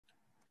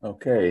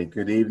Okay,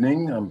 good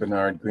evening. I'm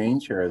Bernard Green,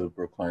 Chair of the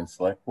Brookline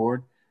Select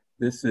Board.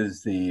 This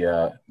is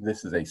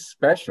a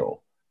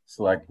special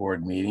Select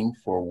Board meeting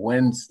for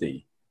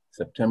Wednesday,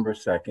 September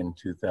 2nd,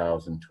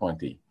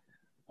 2020.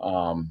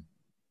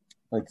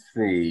 Let's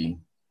see.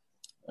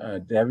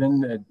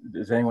 Devin,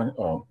 does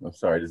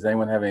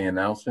anyone have any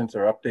announcements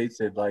or updates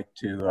they'd like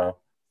to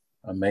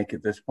make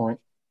at this point?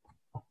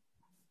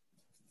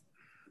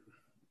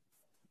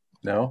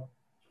 No?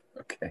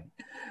 Okay.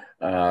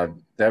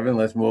 Devin,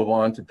 let's move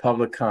on to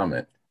public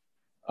comment.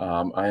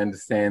 I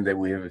understand that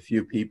we have a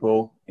few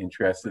people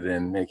interested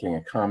in making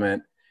a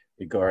comment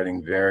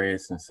regarding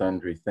various and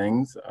sundry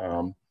things.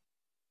 Do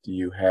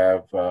you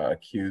have a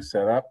queue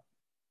set up?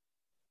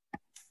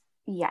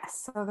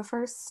 Yes, so the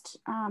first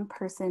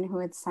person who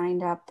had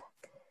signed up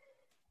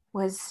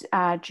was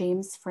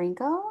James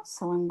Franco.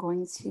 So I'm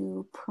going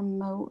to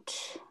promote,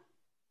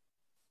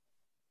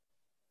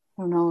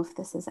 I don't know if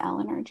this is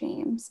Ellen or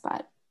James,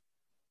 but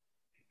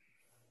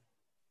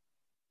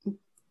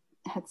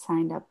had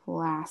signed up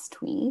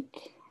last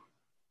week.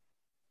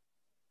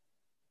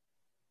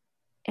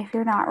 If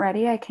you're not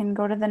ready, I can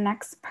go to the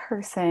next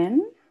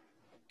person.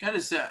 I'm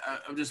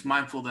just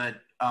mindful that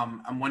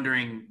I'm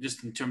wondering,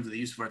 just in terms of the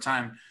use of our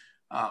time,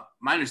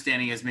 my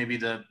understanding is maybe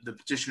the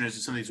petitioners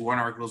of some of these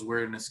warrant articles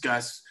we're going to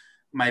discuss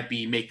might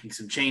be making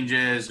some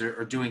changes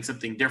or doing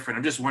something different.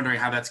 I'm just wondering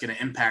how that's going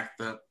to impact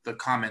the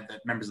comment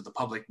that members of the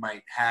public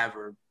might have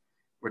or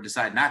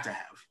decide not to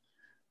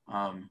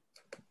have.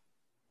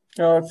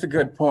 Oh, that's a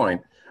good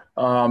point.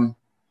 How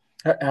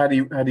do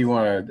you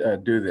want to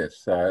do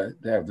this?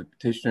 Have the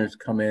petitioners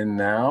come in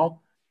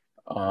now,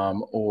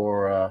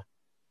 or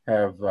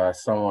have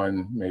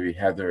someone maybe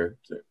have their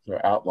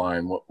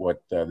outline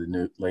what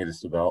the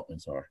latest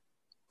developments are?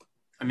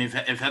 I mean,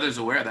 if Heather's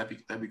aware,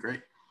 that'd be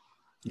great.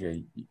 Yeah,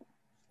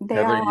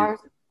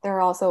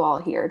 they're also all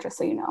here, just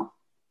so you know.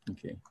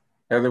 Okay,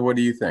 Heather, what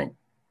do you think?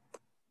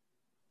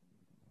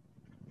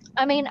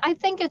 I mean, I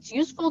think it's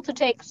useful to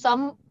take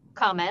some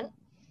comment.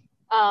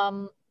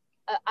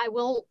 I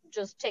will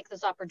just take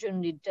this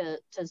opportunity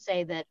to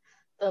say that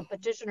the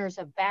petitioners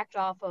have backed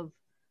off of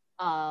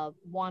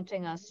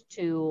wanting us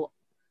to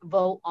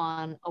vote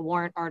on a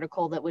warrant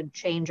article that would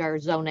change our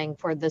zoning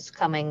for this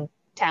coming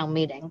town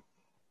meeting,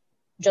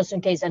 just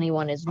in case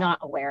anyone is not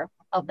aware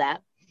of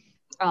that.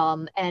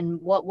 And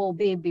what will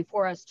be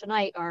before us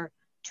tonight are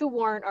two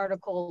warrant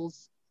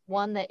articles,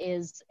 one that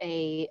is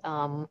a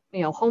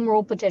home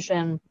rule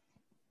petition,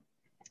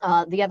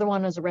 the other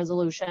one is a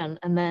resolution,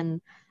 and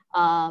then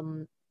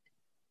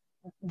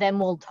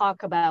we'll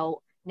talk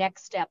about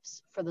next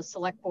steps for the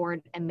select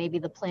board and maybe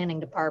the planning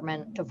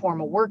department to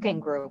form a working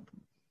group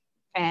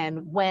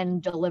and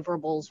when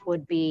deliverables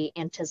would be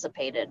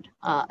anticipated,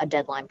 a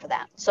deadline for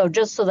that. So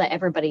just so that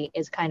everybody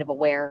is kind of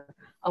aware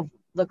of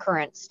the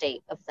current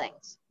state of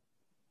things.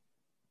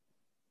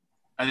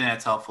 I think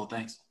that's helpful.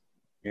 Thanks.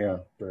 Yeah,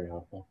 very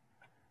helpful.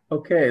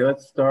 Okay,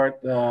 let's start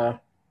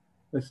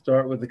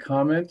with the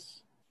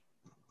comments.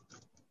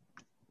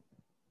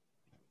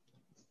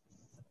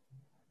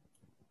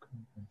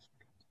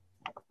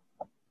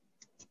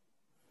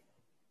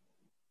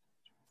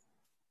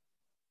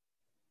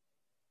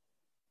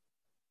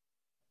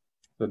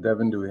 So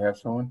Devin, do we have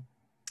someone?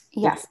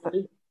 Yes,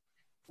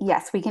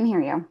 yes, we can hear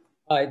you.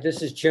 Hi,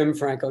 this is Jim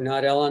Franco,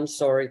 not Ellen.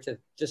 Sorry to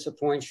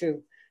disappoint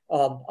you.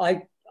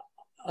 I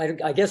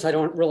guess I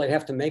don't really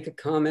have to make a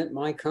comment.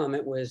 My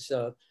comment was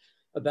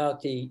about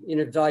the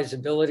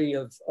inadvisability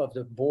of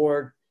the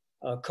board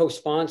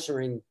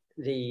co-sponsoring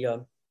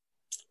the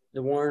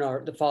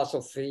warrant, the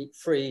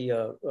fossil-free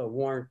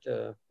warrant,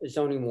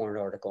 zoning warrant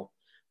article.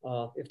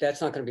 If that's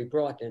not going to be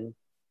brought, then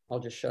I'll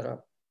just shut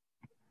up.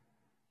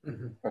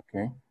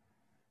 Okay.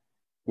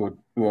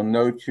 We'll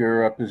note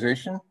your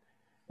position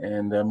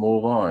and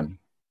move on.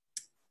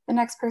 The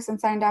next person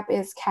signed up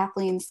is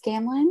Kathleen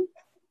Scanlon.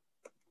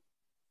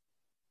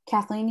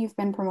 Kathleen, you've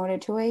been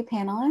promoted to a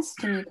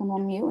panelist and you can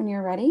unmute when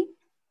you're ready.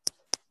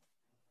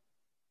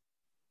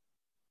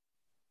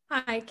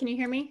 Hi, can you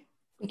hear me?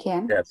 We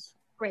can. Yes.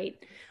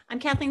 Great. I'm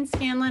Kathleen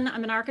Scanlon.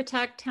 I'm an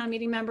architect, town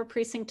meeting member,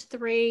 precinct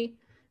 3,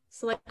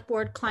 select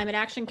board climate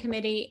action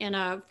committee, and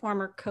a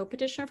former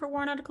co-petitioner for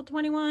warrant article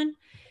 21.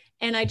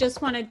 And I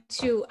just wanted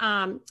to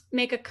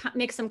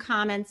make some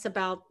comments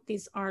about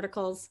these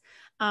articles.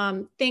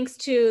 Thanks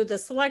to the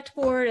select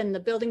board and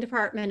the building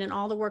department and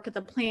all the work of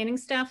the planning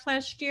staff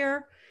last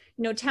year,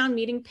 town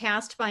meeting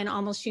passed by an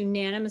almost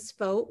unanimous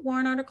vote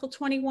warrant article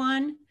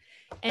 21.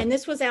 And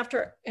this was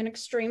after an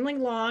extremely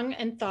long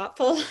and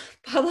thoughtful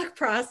public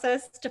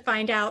process to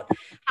find out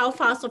how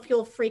fossil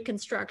fuel free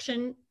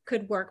construction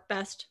could work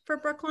best for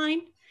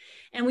Brookline.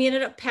 And we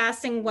ended up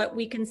passing what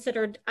we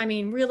considered,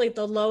 really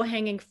the low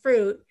hanging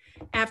fruit,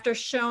 after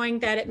showing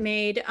that it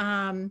made,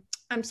 I'm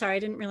sorry, I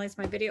didn't realize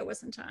my video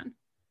wasn't on.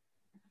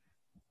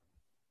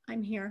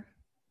 I'm here.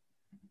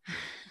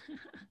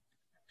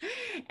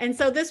 And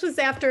so this was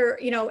after,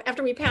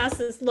 after we passed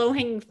this low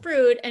hanging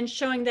fruit and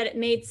showing that it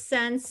made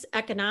sense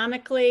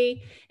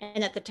economically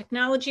and that the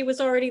technology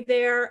was already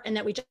there and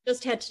that we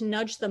just had to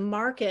nudge the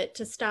market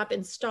to stop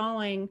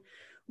installing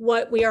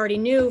what we already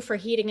knew for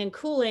heating and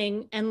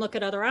cooling and look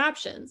at other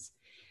options.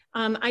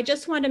 I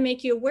just want to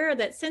make you aware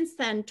that since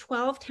then,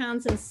 12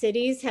 towns and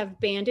cities have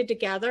banded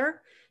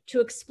together to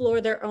explore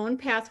their own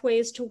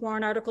pathways to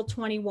warrant Article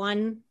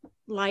 21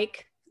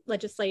 like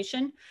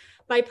legislation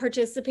by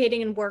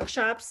participating in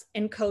workshops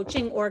and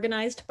coaching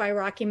organized by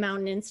Rocky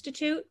Mountain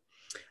Institute.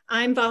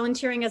 I'm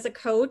volunteering as a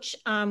coach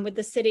with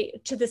the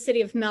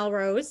city of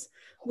Melrose,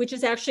 which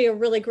is actually a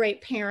really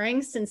great pairing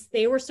since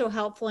they were so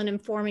helpful in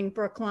informing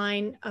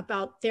Brookline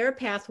about their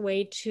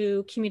pathway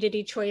to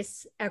community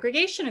choice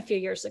aggregation a few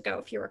years ago,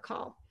 if you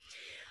recall.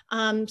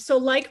 So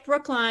like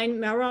Brookline,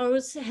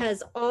 Melrose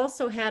has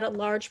also had a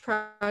large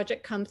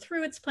project come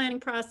through its planning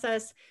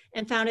process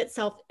and found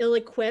itself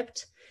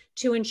ill-equipped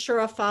to ensure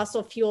a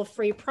fossil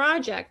fuel-free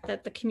project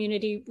that the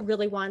community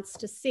really wants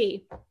to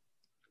see.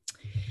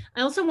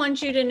 I also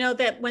want you to know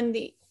that when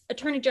the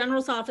Attorney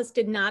General's office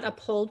did not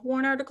uphold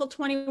warrant Article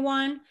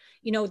 21,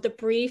 the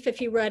brief, if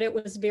you read it,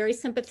 was very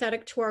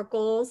sympathetic to our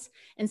goals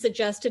and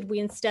suggested we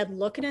instead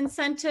look at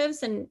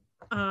incentives. And,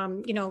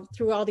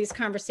 through all these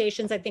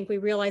conversations, I think we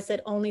realized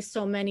that only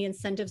so many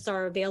incentives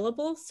are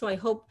available. So I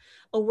hope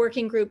a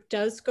working group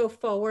does go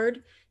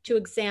forward to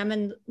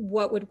examine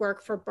what would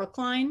work for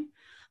Brookline.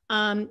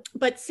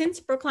 But since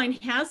Brookline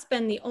has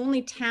been the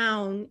only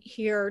town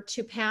here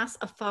to pass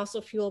a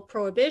fossil fuel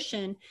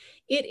prohibition,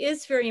 it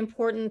is very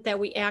important that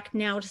we act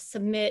now to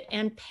submit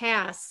and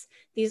pass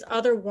these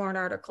other warrant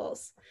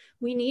articles.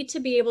 We need to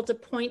be able to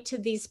point to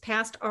these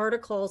past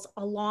articles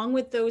along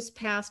with those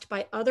passed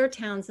by other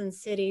towns and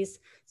cities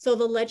so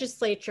the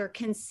legislature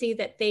can see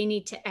that they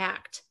need to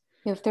act.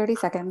 You have 30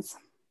 seconds.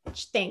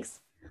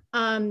 Thanks.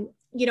 And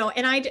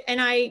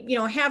I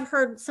have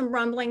heard some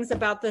rumblings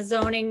about the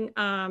zoning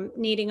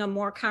needing a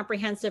more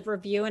comprehensive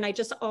review. And I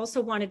just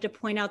also wanted to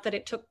point out that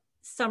it took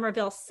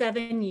Somerville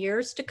 7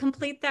 years to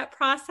complete that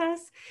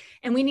process.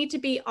 And we need to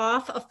be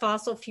off of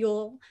fossil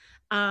fuel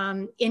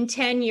in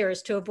 10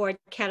 years to avoid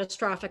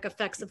catastrophic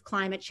effects of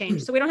climate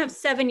change. So we don't have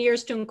 7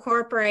 years to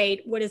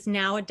incorporate what is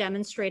now a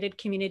demonstrated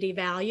community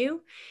value.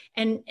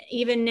 And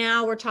even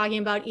now we're talking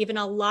about even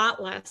a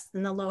lot less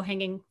than the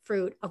low-hanging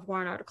fruit of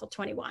warrant Article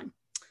 21.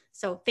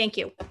 So thank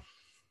you.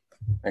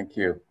 Thank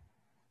you.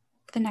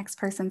 The next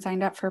person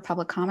signed up for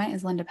public comment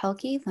is Linda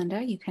Pelkey.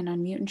 Linda, you can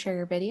unmute and share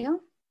your video.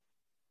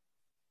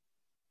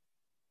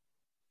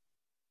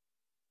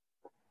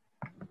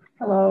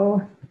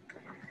 Hello.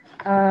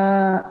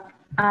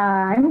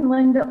 I'm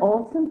Linda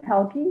Olson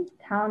Pelkey,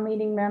 town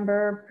meeting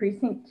member,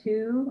 precinct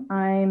 2.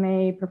 I'm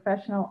a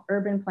professional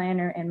urban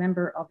planner and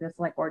member of the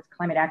Select Board's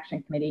Climate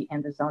Action Committee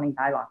and the Zoning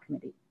Bylaw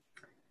Committee.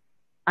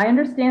 I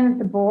understand that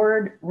the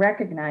board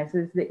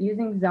recognizes that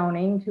using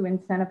zoning to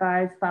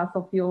incentivize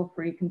fossil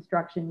fuel-free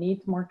construction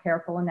needs more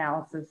careful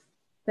analysis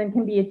than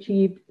can be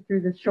achieved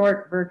through the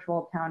short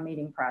virtual town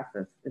meeting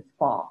process this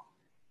fall.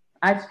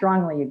 I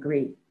strongly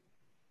agree.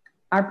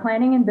 Our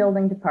planning and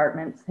building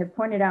departments have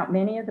pointed out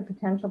many of the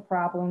potential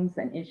problems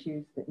and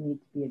issues that need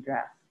to be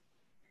addressed.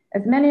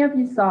 As many of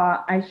you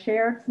saw, I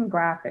shared some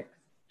graphics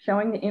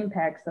showing the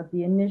impacts of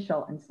the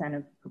initial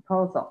incentive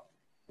proposal,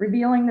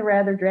 revealing the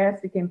rather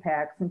drastic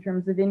impacts in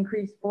terms of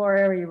increased floor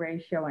area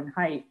ratio and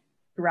height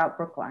throughout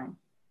Brookline.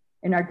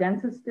 In our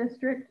densest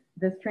district,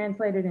 this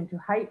translated into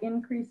height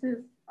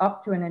increases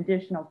up to an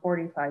additional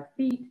 45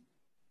 feet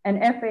and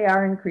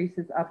FAR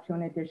increases up to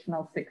an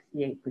additional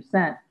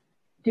 68%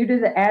 due to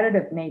the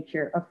additive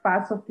nature of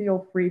fossil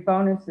fuel-free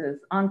bonuses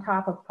on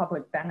top of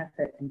public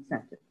benefit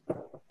incentives.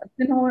 A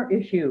similar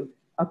issue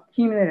of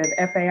cumulative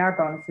FAR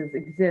bonuses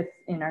exists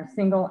in our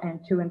single and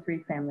 2 and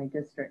 3 family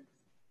districts.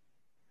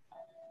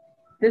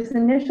 This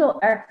initial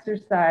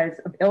exercise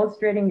of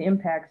illustrating the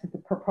impacts of the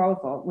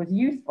proposal was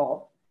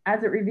useful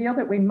as it revealed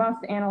that we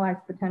must analyze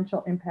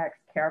potential impacts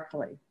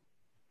carefully.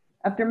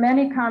 After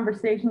many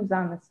conversations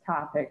on this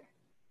topic,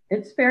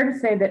 it's fair to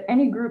say that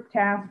any group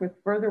tasked with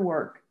further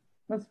work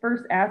must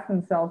first ask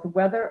themselves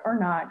whether or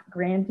not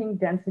granting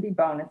density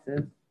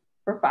bonuses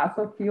for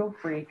fossil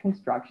fuel-free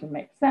construction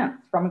makes sense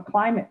from a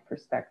climate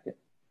perspective,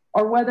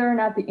 or whether or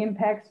not the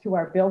impacts to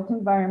our built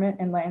environment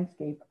and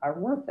landscape are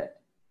worth it.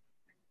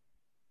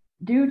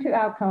 Do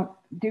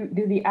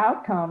the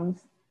outcomes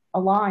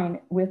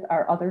align with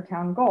our other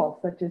town goals,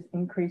 such as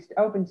increased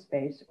open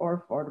space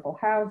or affordable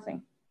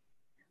housing?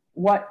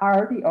 What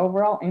are the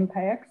overall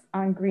impacts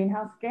on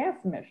greenhouse gas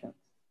emissions?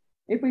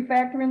 If we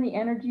factor in the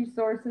energy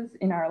sources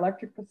in our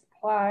electric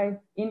supply,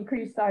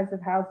 increased size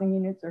of housing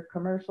units or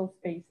commercial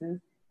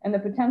spaces, and the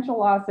potential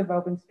loss of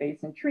open space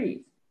and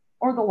trees,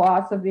 or the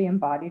loss of the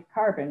embodied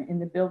carbon in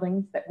the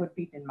buildings that would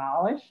be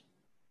demolished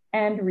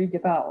and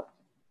redeveloped.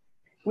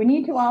 We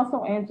need to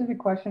also answer the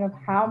question of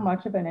how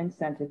much of an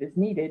incentive is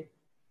needed,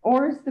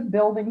 or is the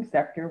building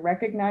sector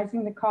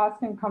recognizing the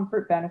cost and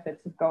comfort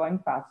benefits of going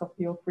fossil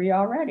fuel-free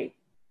already?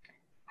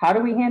 How do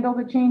we handle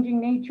the changing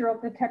nature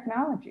of the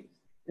technologies,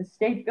 the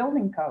state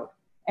building code,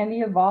 and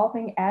the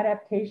evolving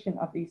adaptation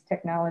of these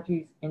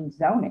technologies in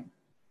zoning?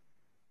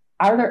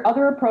 Are there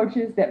other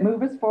approaches that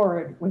move us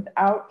forward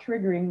without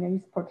triggering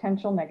these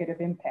potential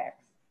negative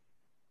impacts?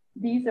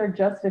 These are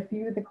just a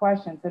few of the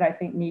questions that I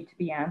think need to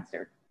be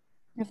answered.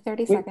 You have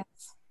 30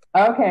 seconds.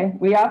 Okay,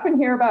 we often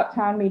hear about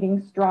town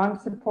meetings' strong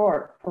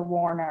support for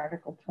warrant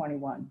Article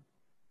 21.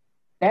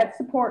 That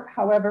support,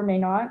 however, may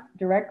not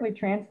directly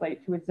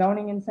translate to a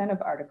zoning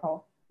incentive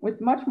article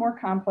with much more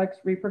complex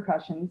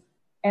repercussions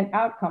and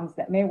outcomes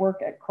that may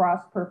work at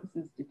cross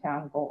purposes to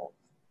town goals.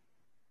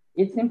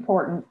 It's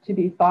important to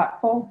be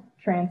thoughtful,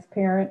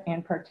 transparent,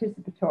 and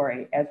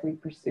participatory as we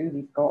pursue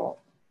these goals.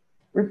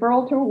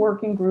 Referral to a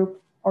working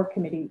group or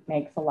committee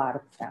makes a lot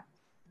of sense.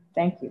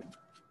 Thank you.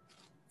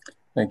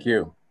 Thank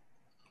you.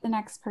 The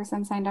next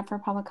person signed up for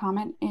public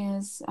comment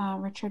is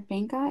Richard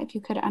Banka. If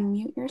you could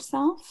unmute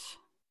yourself.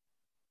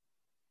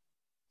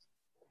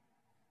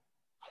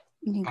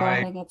 You can go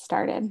ahead and get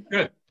started.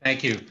 Good,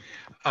 thank you.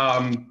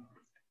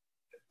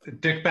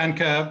 Dick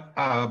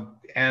Benka,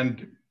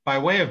 and by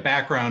way of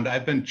background,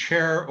 I've been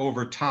chair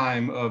over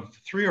time of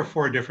 3 or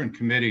 4 different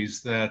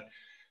committees that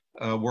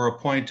were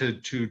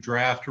appointed to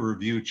draft or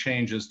review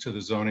changes to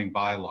the zoning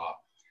bylaw.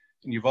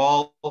 And you've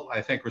all,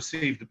 I think,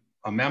 received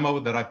a memo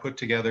that I put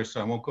together,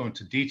 so I won't go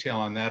into detail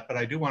on that, but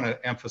I do want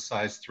to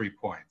emphasize 3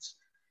 points.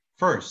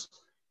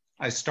 First,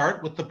 I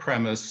start with the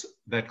premise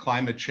that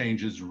climate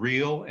change is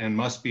real and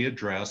must be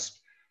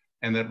addressed,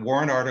 and that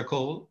warrant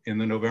article in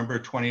the November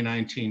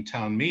 2019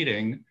 town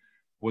meeting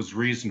was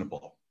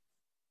reasonable.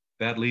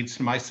 That leads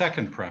to my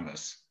second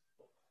premise.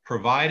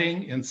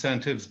 Providing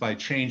incentives by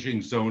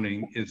changing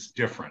zoning is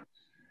different.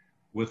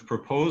 With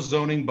proposed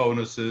zoning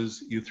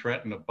bonuses, you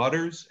threaten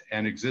abutters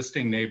and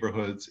existing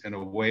neighborhoods in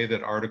a way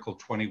that Article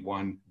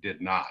 21 did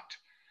not.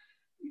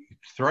 You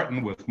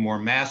threaten with more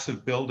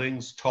massive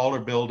buildings, taller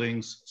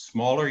buildings,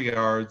 smaller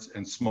yards,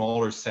 and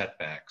smaller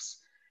setbacks.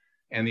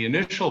 And the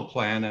initial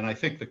plan, and I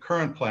think the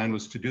current plan,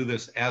 was to do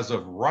this as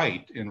of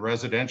right in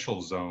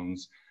residential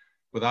zones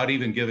without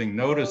even giving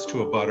notice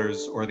to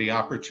abutters or the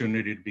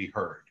opportunity to be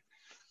heard.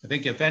 I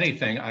think if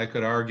anything, I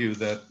could argue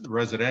that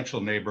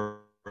residential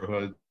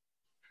neighborhoods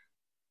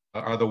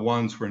are the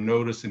ones where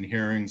notice and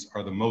hearings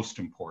are the most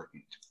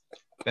important.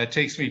 That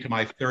takes me to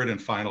my third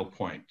and final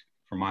point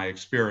from my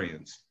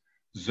experience.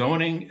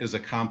 Zoning is a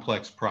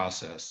complex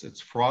process. It's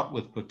fraught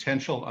with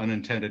potential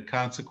unintended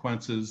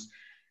consequences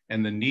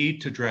and the need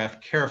to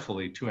draft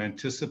carefully to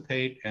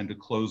anticipate and to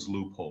close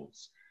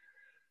loopholes.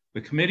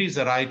 The committees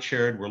that I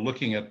chaired were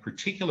looking at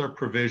particular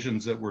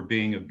provisions that were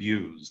being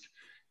abused.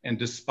 And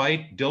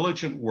despite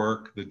diligent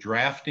work, the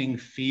drafting,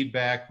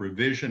 feedback,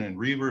 revision, and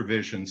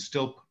re-revision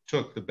still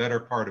took the better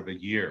part of a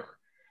year.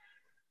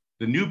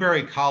 The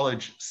Newberry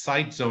College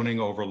site zoning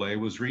overlay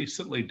was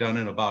recently done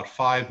in about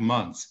 5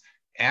 months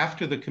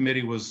after the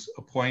committee was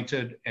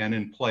appointed and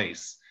in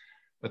place,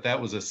 but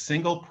that was a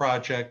single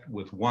project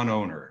with one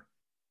owner.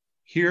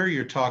 Here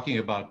you're talking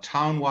about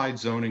town-wide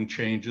zoning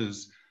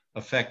changes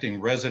affecting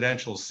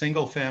residential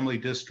single-family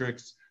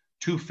districts,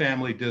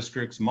 2-family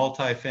districts,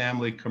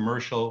 multifamily,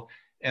 commercial,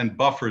 and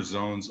buffer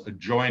zones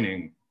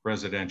adjoining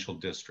residential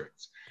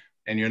districts.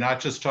 And you're not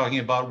just talking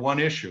about one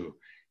issue.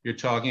 You're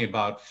talking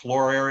about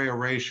floor area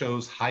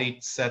ratios,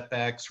 height,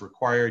 setbacks,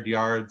 required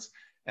yards,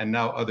 and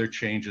now other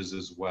changes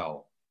as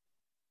well.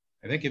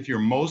 I think if you're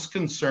most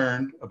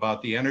concerned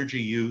about the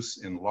energy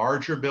use in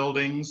larger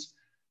buildings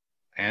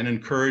and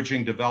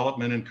encouraging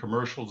development in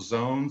commercial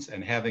zones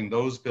and having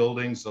those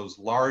buildings, those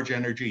large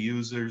energy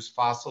users,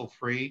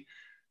 fossil-free,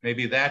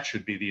 maybe that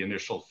should be the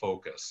initial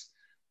focus,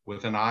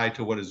 with an eye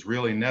to what is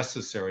really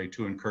necessary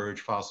to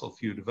encourage fossil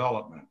fuel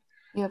development.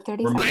 You have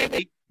 30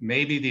 seconds.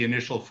 Maybe the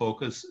initial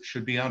focus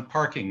should be on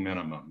parking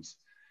minimums.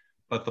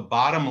 But the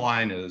bottom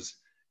line is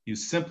you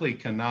simply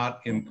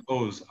cannot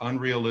impose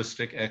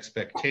unrealistic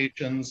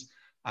expectations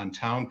on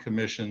town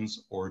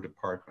commissions or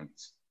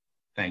departments.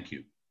 Thank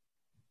you.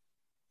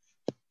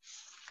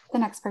 The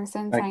next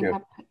person signed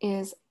up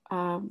is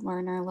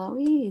Werner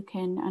Lowy. You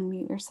can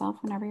unmute yourself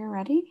whenever you're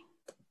ready.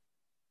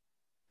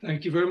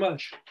 Thank you very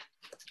much.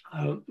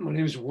 My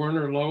name is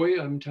Werner Lowy.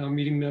 I'm town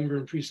meeting member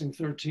in Precinct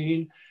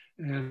 13,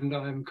 and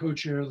I'm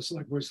co-chair of the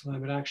Select Board's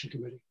Climate Action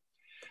Committee.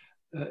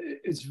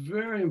 It's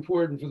very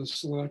important for the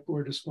Select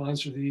Board to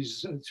sponsor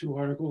these 2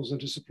 articles and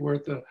to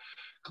support the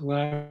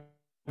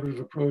collaborative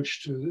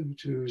approach to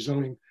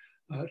zoning,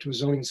 to a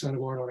zoning incentive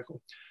warrant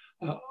article.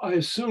 I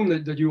assume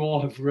that you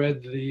all have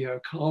read the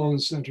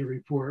Collins Center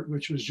report,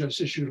 which was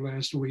just issued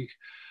last week,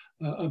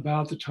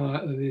 about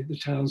the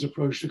town's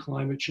approach to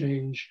climate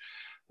change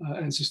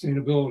and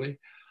sustainability.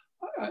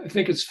 I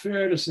think it's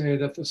fair to say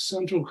that the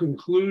central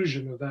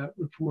conclusion of that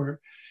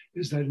report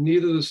is that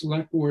neither the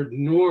Select Board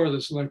nor the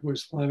Select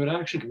Board's Climate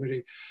Action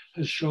Committee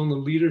has shown the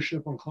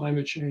leadership on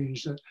climate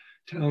change that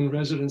town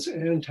residents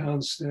and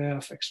town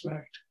staff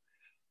expect.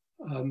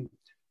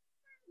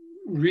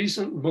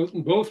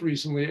 Both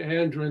recently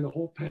and during the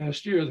whole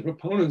past year, the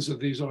proponents of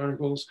these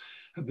articles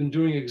have been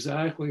doing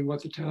exactly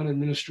what the town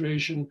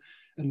administration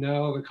and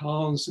now the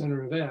Collins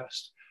Center have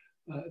asked,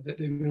 that they've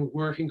been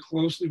working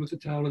closely with the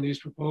town on these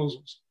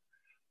proposals.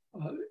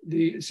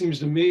 It seems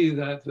to me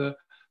that the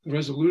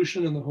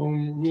resolution and the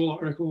home rule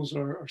articles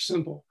are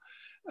simple,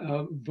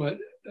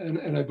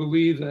 and I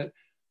believe that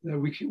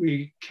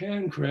we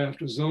can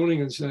craft a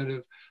zoning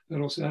incentive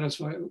that'll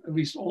satisfy at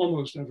least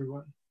almost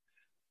everyone.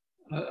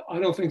 I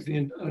don't think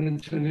the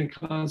unintended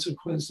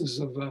consequences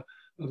of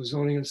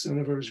zoning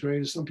incentive are as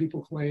great as some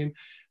people claim.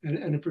 And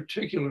in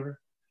particular,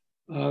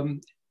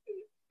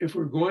 if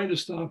we're going to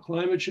stop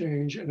climate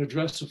change and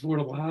address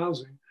affordable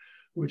housing,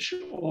 which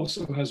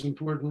also has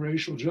important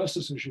racial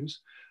justice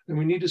issues, then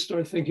we need to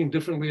start thinking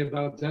differently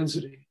about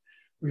density.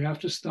 We have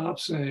to stop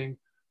saying,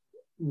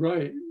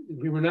 right,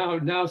 we were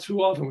now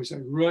too often we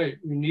say, right,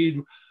 we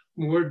need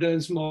more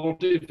dense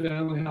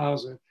multi-family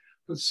housing,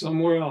 but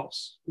somewhere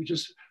else. We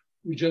just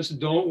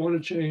don't want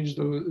to change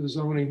the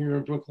zoning here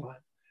in Brookline.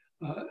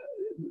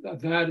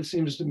 That, it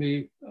seems to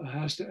me,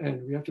 has to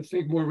end. We have to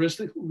think more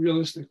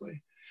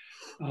realistically.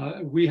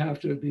 We have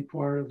to be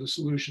part of the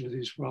solution to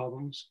these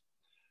problems.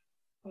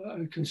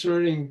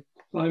 Concerning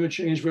climate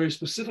change very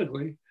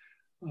specifically,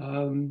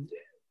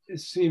 it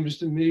seems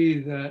to me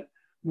that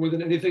more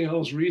than anything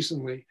else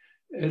recently,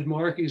 Ed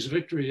Markey's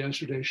victory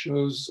yesterday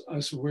shows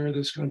us where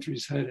this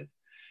country's headed.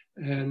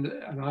 And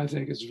I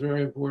think it's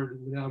very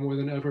important now more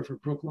than ever for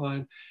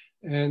Brookline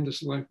and the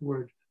select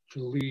board to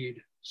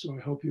lead. So I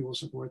hope you will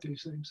support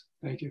these things.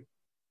 Thank you.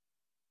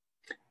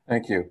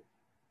 Thank you.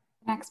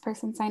 Next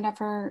person signed up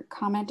for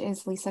comment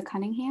is Lisa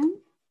Cunningham.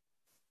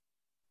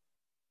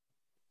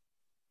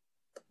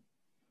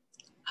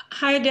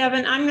 Hi,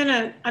 Devin.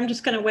 I'm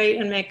just gonna wait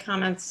and make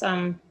comments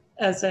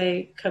as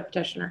a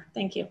co-petitioner.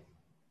 Thank you.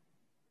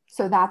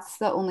 So that's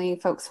the only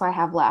folks who I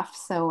have left.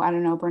 So I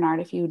don't know, Bernard,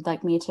 if you'd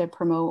like me to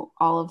promote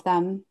all of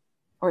them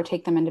or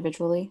take them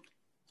individually.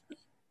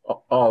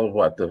 All of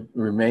what? The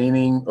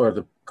remaining or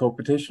the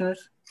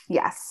co-petitioners?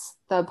 Yes,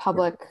 the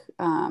public,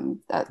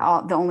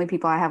 the only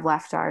people I have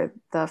left are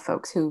the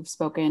folks who've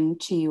spoken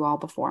to you all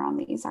before on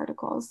these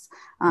articles.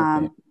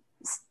 Okay.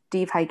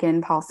 Steve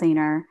Hyken, Paul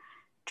Sainer,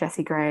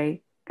 Jesse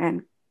Gray,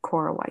 and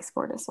Cora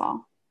Weisbord as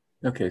well.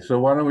 Okay, so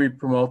why don't we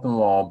promote them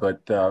all,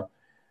 but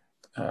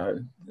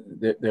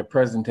their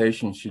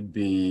presentation should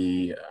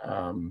be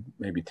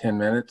maybe 10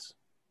 minutes.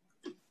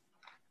 I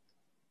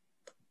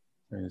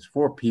mean, there's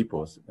 4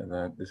 people,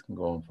 and this can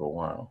go on for a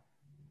while.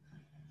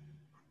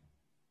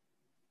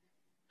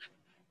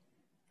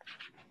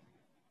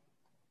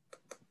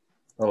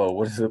 Hello,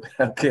 what is it?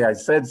 Okay, I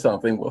said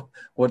something. Well,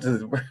 what does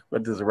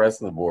the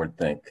rest of the board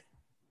think?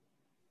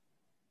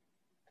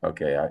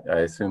 Okay, I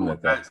assume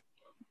that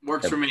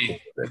works for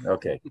me.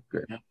 Okay,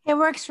 good. It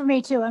works for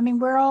me too. I mean,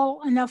 we're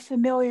all enough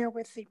familiar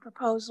with the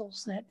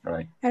proposals that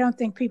Right. I don't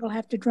think people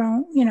have to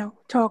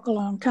talk a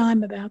long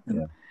time about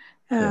them.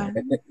 Yeah.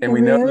 And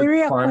we know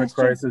the climate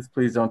crisis.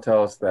 Please don't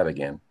tell us that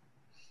again.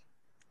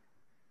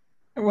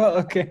 Well,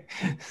 okay.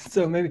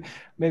 So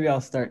maybe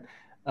I'll start.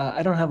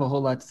 I don't have a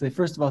whole lot to say.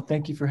 First of all,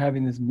 thank you for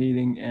having this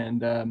meeting,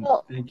 and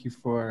thank you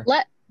for.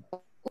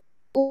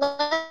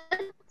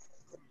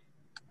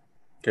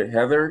 Okay,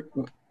 Heather.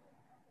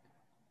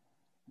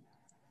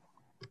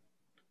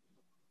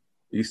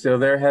 You still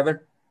there,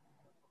 Heather?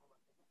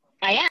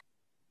 I am.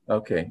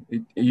 Okay,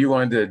 you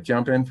wanted to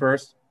jump in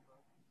first?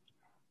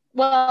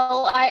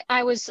 Well,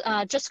 I was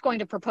just going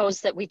to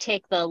propose that we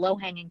take the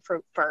low-hanging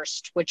fruit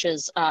first, which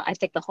is, I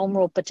think, the home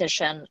rule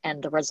petition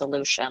and the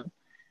resolution.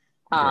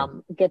 Okay.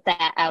 Get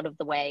that out of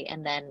the way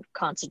and then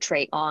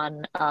concentrate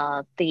on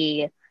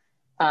the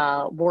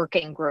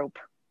working group.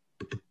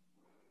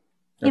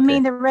 You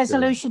mean the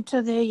resolution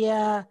to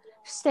the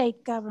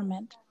state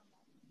government?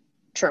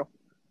 True.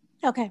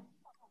 Okay.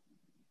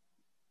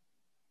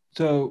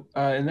 So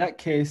in that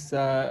case,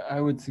 I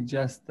would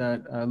suggest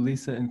that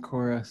Lisa and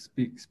Cora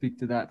speak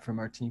to that from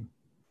our team.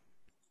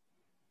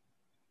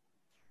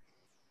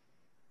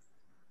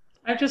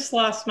 I just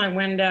lost my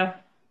window.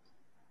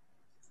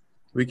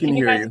 We can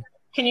hear you.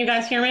 Can you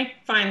guys hear me?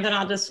 Fine, then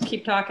I'll just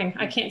keep talking.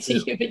 I can't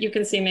see you, but you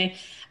can see me.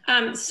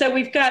 So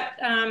we've got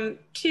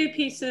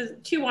 2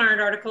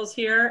 warrant articles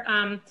here.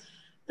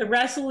 The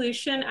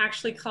resolution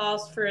actually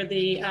calls for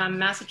the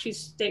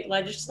Massachusetts State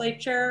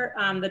Legislature,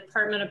 the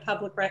Department of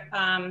Public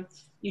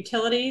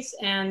Utilities,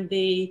 and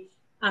the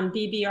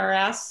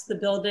BBRS,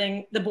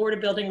 the Board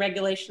of Building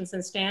Regulations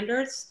and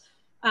Standards,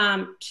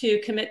 to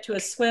commit to a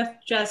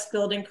swift, just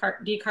building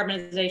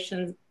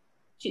decarbonization,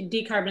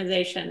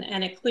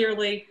 and it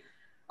clearly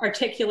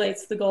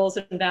articulates the goals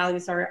and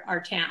values of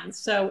our towns.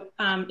 So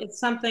it's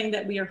something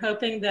that we are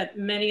hoping that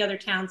many other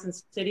towns and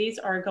cities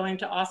are going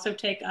to also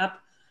take up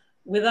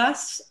with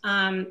us.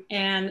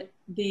 And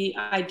the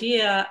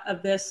idea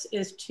of this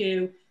is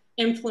to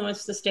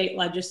influence the state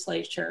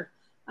legislature.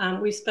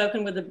 We've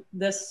spoken with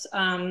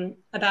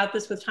about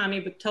this with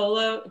Tommy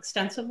Victolo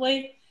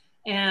extensively,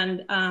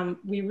 and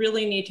we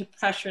really need to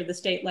pressure the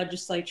state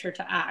legislature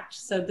to act.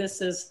 So this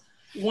is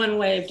one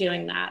way of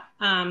doing that.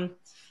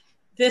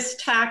 This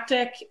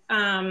tactic,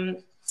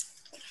 I'm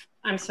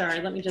sorry,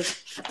 let me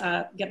just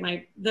get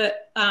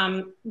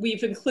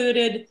we've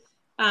included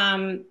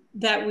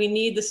that we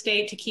need the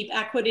state to keep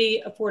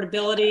equity,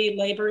 affordability,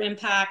 labor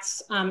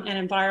impacts, and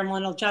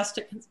environmental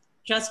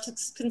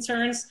justice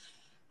concerns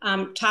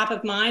top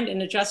of mind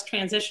in a just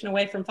transition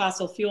away from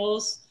fossil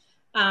fuels,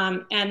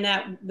 and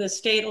that the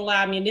state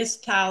allow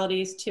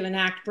municipalities to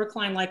enact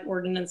Brookline-like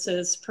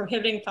ordinances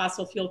prohibiting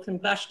fossil fuel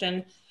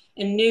combustion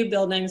in new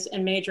buildings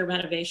and major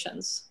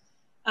renovations.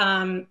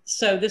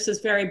 So this is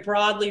very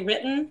broadly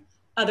written.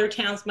 Other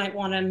towns might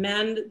want to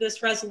amend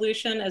this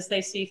resolution as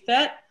they see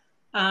fit,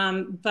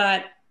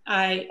 but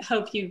I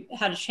hope you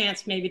had a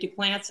chance maybe to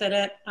glance at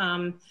it.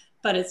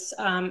 But it's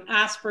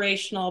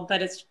aspirational,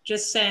 but it's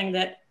just saying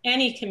that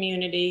any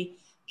community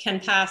can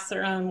pass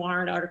their own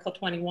warrant Article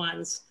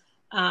 21s.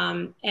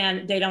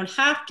 And they don't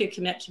have to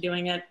commit to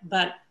doing it,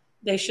 but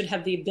they should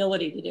have the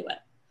ability to do it.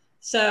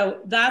 So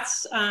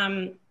that's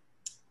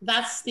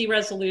the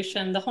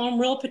resolution. The home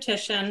rule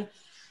petition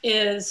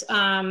is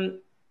a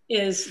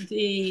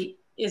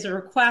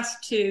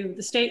request to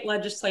the state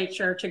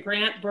legislature to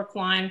grant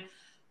Brookline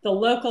the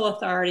local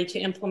authority to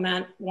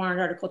implement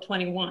warrant Article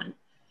 21.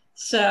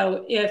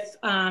 So if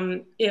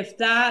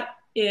that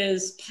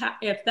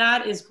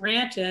is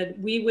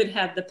granted, we would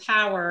have the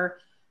power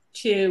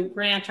to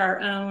grant our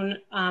own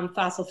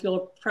fossil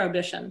fuel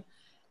prohibition.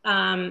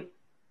 And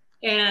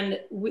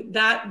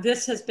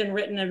this has been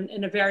written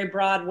in a very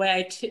broad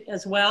way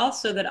as well,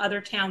 so that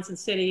other towns and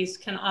cities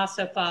can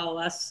also follow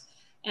us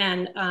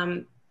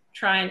and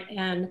try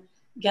and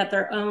get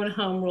their own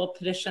home rule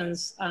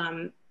petitions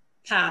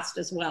passed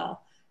as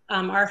well.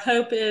 Our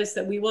hope is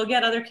that we will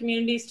get other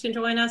communities to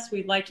join us.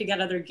 We'd like to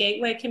get other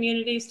gateway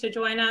communities to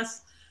join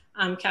us.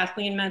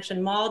 Kathleen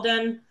mentioned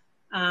Malden.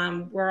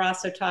 We're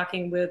also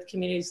talking with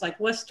communities like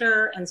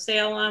Worcester and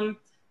Salem.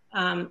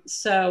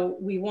 So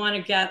we want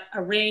to get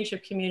a range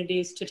of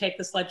communities to take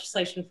this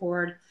legislation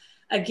forward.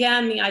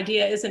 Again, the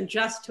idea isn't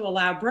just to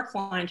allow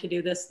Brookline to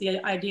do this.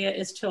 The idea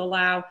is to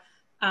allow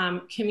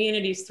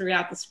communities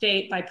throughout the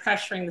state by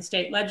pressuring the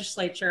state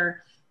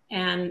legislature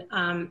and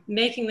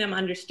making them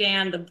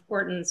understand the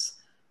importance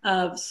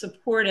of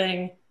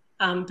supporting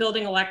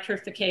building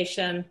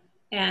electrification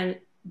and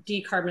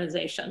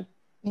decarbonization.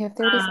 You have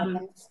 30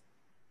 seconds.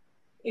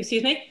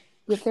 Excuse me?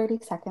 You have 30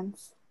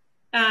 seconds.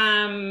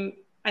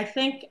 I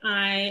think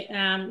I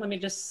am, let me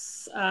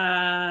just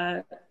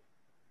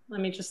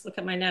look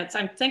at my notes.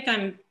 I think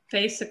I'm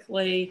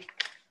basically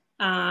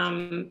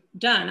done.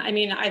 I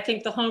mean, I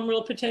think the home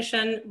rule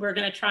petition, we're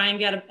going to try and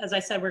get, as I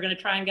said, we're going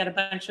to try and get a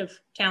bunch of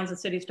towns and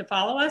cities to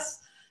follow us.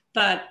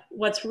 But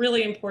what's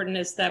really important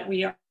is that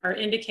we are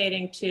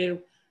indicating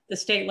to the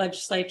state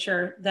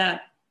legislature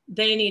that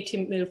they need to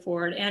move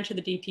forward, and to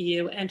the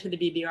DPU and to the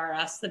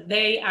BBRS, that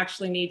they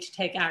actually need to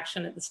take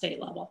action at the state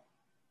level.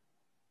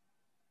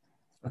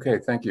 Okay,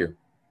 thank you.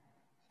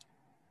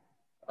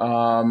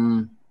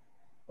 On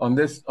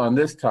this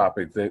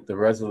topic, the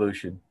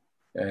resolution,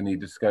 any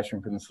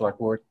discussion from the select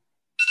board?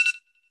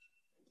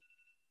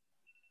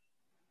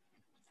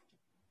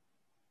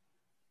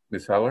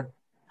 Ms. Heller?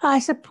 I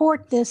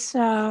support this,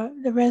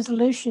 the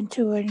resolution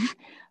to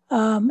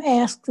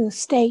ask the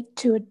state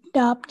to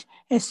adopt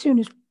as soon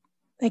as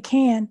they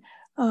can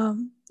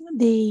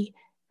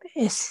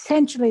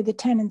essentially the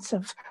tenets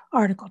of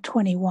Article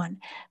 21,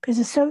 because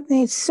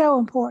it's so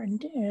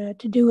important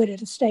to do it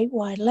at a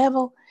statewide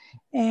level,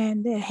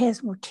 and it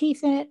has more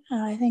teeth in it.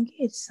 And I think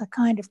it's the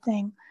kind of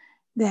thing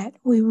that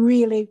we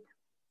really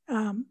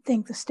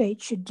think the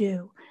state should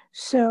do.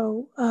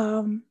 So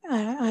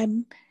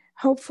I'm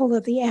hopeful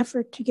that the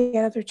effort to get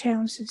other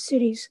towns and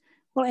cities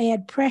will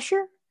add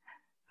pressure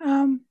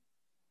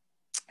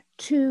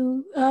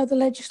to the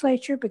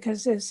legislature,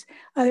 because as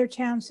other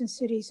towns and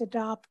cities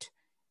adopt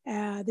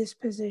this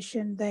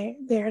position,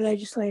 their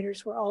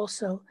legislators will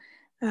also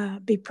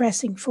be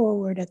pressing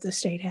forward at the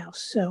State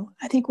House. So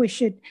I think we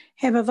should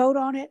have a vote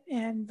on it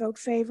and vote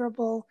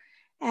favorable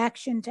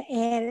action to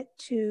add it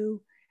to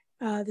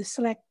the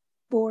select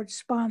board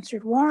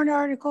sponsored warrant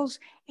articles,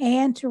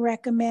 and to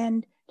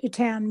recommend to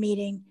town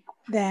meeting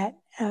that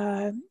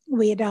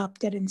we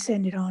adopt it and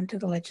send it on to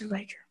the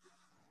legislature.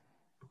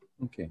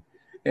 Okay.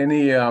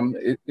 Any,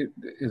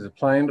 is the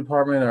planning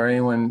department or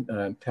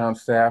anyone, town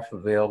staff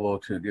available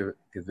to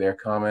give their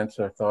comments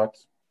or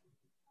thoughts?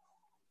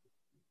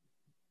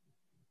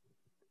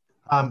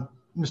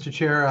 Mr.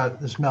 Chair,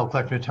 this is Mel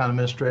Kleckner, town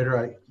administrator.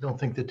 I don't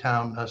think the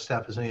town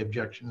staff has any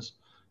objections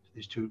to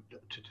these two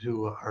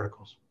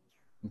articles.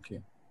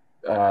 Okay.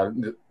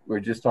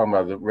 We're just talking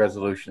about the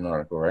resolution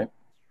article, right?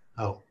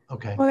 Oh,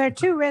 okay. Well, there are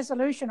two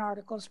resolution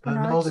articles,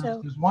 Bernard. No,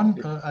 there's one,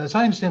 as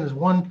I understand, there's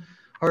one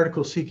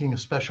article seeking a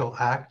special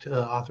act,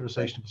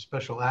 authorization of a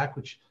special act,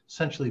 which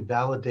essentially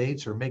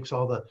validates or makes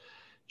all the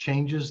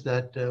changes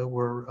that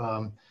were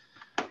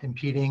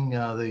impeding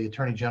the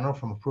Attorney General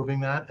from approving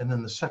that. And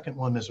then the second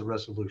one is a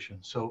resolution.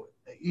 So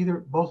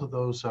both of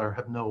those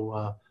have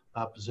no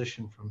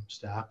opposition from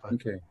staff.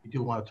 Okay. We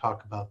do want to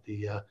talk about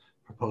the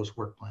proposed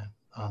work plan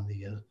on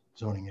the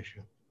zoning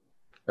issue.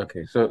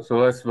 Okay, so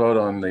let's vote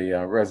on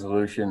the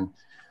resolution,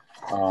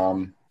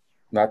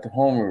 not the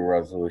home rule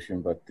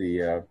resolution, but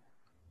the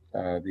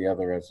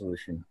other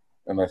resolution,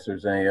 unless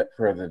there's any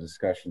further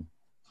discussion.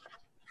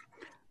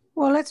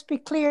 Well, let's be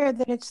clear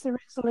that it's the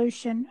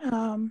resolution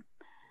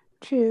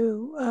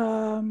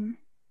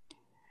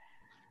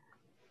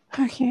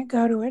I can't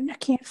go to it and I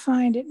can't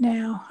find it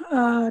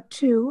now,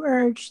 to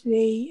urge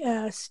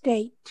the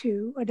state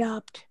to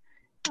adopt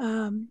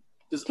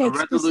Just a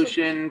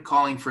resolution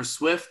calling for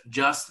swift,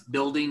 just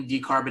building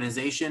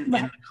decarbonization in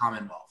the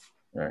Commonwealth.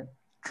 Right.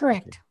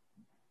 Correct.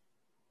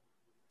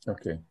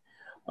 Okay.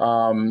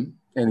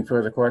 Any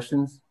further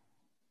questions?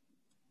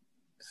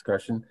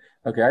 Discussion?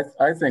 Okay,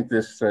 I think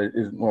this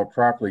is more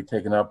properly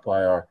taken up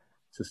by our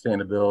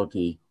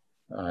sustainability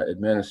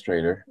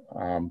administrator,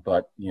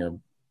 but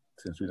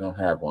since we don't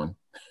have one,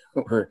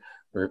 we're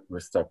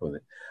stuck with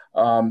it.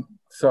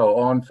 So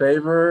all in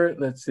favor,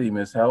 let's see,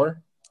 Ms.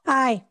 Heller?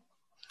 Aye.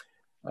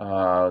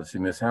 Let's see,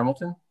 Ms.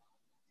 Hamilton?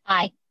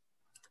 Aye.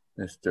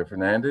 Mr.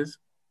 Fernandez?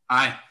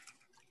 Aye.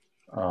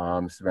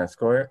 Mr.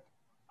 Vanscoy?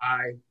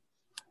 Aye.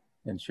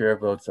 And chair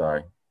votes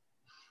aye.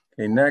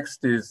 Okay,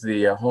 next is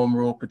the home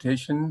rule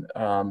petition.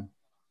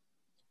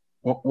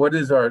 What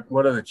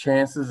are the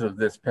chances of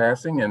this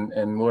passing,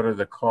 and what are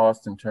the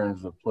costs in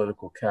terms of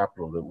political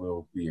capital that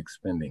we'll be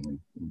expending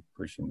in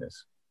pushing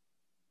this?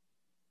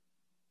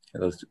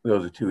 Those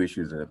are two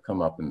issues that have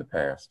come up in the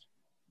past.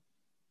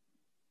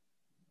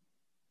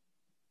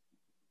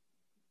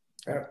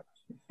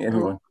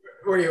 Anyone?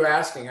 Who are you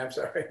asking? I'm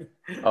sorry.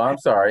 Oh, I'm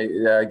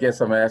sorry. I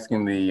guess I'm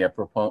asking the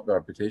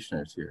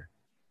petitioners here.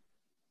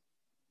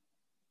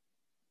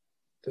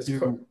 Does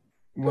Cora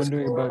want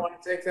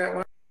to take that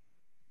one?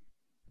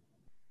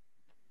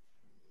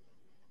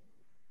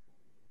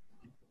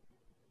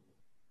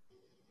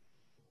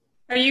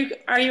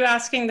 Are you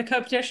asking the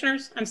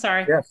co-petitioners? I'm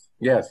sorry.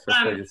 Yes,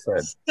 that's what you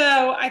said.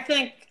 So I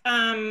think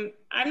I'm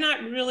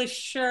not really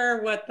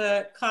sure what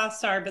the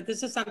costs are, but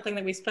this is something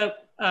that we spoke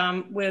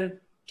with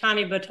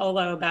Tommy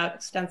Bottolo about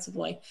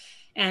extensively,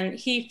 and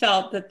he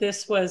felt that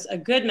this was a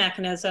good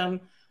mechanism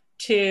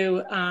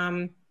to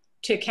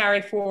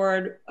carry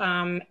forward,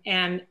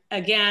 and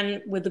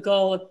again with the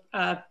goal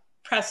of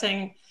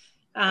pressing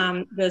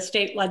the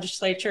state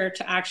legislature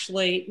to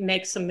actually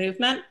make some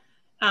movement.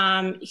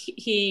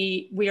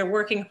 We are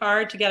working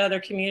hard to get other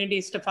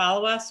communities to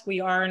follow us. We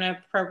are in a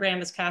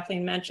program, as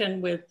Kathleen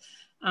mentioned, with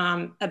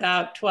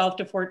about 12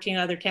 to 14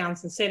 other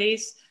towns and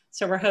cities.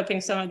 So we're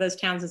hoping some of those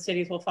towns and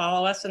cities will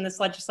follow us in this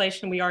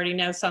legislation. We already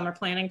know some are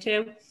planning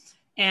to.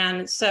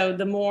 And so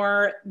the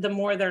more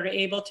they're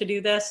able to do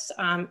this,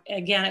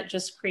 again, it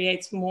just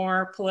creates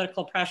more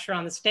political pressure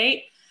on the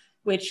state,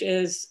 which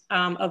is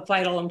of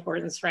vital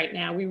importance right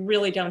now. We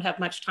really don't have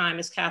much time,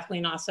 as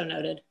Kathleen also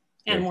noted,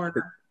 and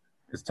Warner.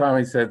 As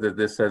Tommy said, that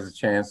this has a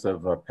chance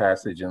of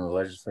passage in the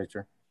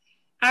legislature?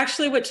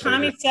 Actually, what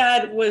Tommy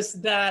said was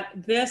that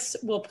this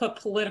will put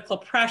political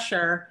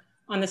pressure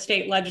on the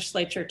state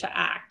legislature to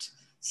act.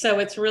 So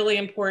it's really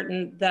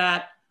important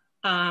that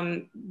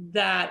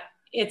that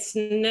it's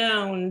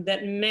known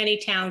that many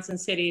towns and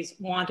cities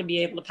want to be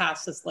able to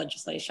pass this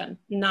legislation,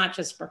 not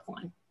just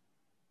Brookline.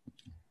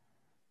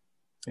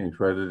 Any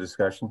further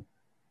discussion?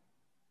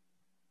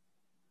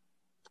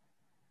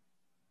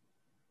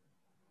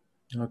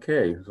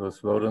 Okay, so let's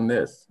vote on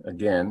this.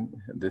 Again,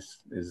 this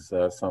is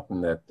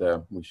something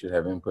that we should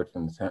have input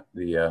from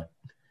the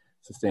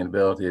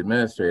sustainability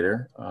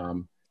administrator,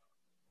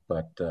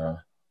 but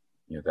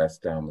that's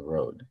down the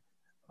road.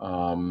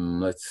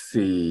 Let's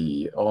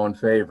see, all in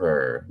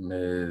favor,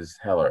 Ms.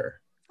 Heller?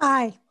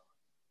 Aye.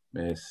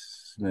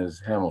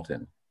 Ms.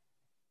 Hamilton?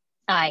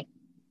 Aye.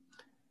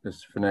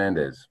 Mr.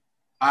 Fernandez?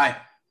 Aye.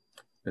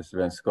 Mr.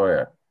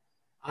 Vanscoy?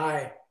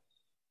 Aye.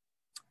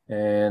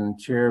 And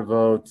chair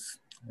votes,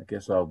 I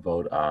guess I'll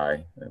vote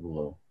aye. I'm a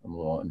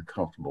little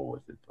uncomfortable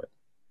with it, but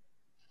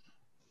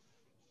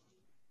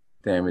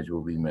damage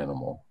will be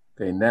minimal.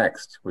 Okay,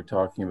 next, we're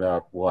talking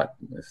about what,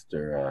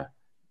 Mr.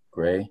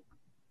 Gray?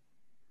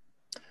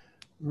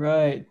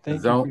 Right,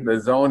 thank you. The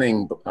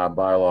zoning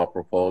bylaw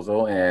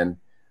proposal and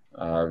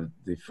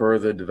the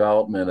further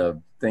development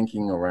of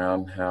thinking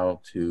around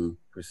how to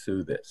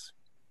pursue this.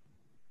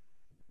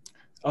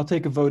 I'll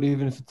take a vote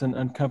even if it's an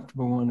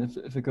uncomfortable one,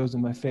 if it goes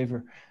in my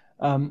favor.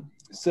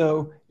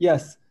 So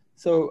yes,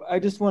 so I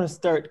just want to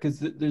start because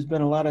there's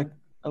been a lot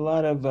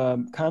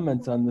of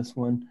comments on this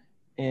one,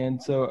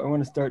 and so I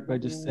want to start by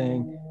just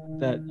saying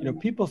that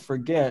people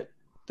forget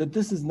that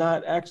this is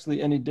not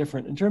actually any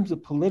different in terms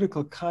of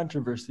political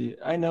controversy.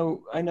 I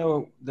know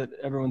that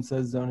everyone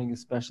says zoning is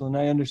special, and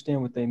I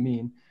understand what they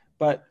mean,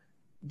 but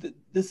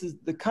this is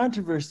the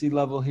controversy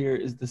level here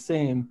is the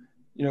same.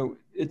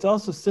 It's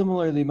also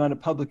similar the amount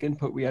of public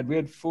input we had. We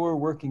had 4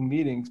 working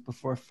meetings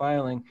before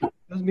filing.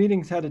 Those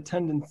meetings had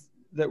attendance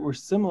that were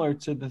similar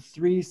to the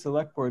 3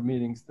 select board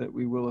meetings that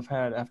we will have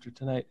had after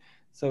tonight.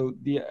 So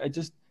the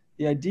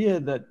idea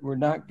that we're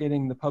not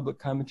getting the public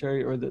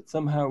commentary or that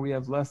somehow we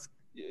have less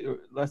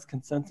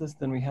consensus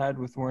than we had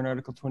with Warrant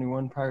Article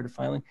 21 prior to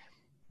filing,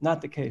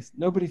 not the case.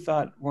 Nobody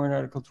thought Warrant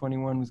Article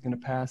 21 was going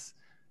to pass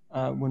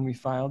when we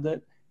filed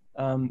it.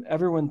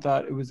 Everyone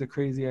thought it was a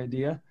crazy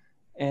idea,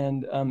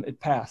 and it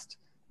passed.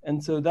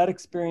 And so that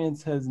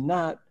experience has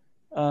not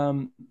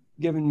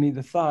given me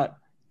the thought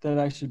that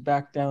I should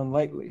back down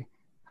lightly.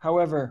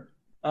 However,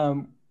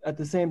 at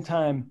the same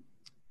time,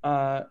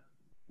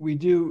 we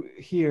do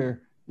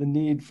hear the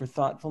need for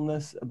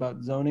thoughtfulness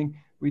about zoning.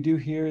 We do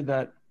hear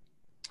that,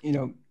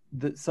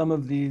 that some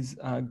of these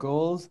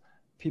goals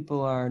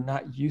people are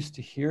not used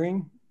to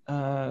hearing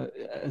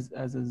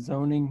as a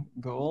zoning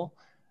goal.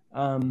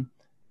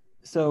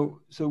 So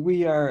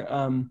we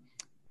are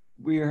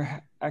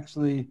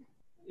actually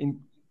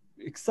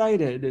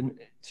excited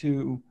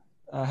to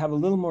have a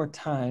little more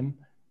time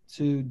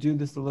to do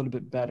this a little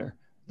bit better.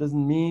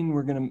 Doesn't mean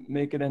we're going to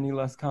make it any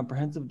less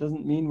comprehensive.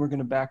 Doesn't mean we're going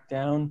to back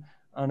down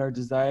on our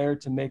desire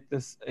to make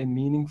this a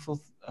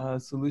meaningful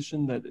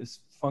solution that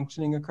is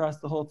functioning across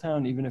the whole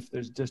town, even if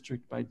there's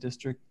district by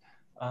district,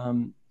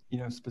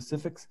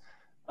 specifics.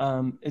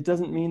 It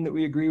doesn't mean that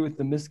we agree with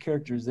the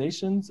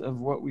mischaracterizations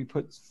of what we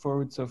put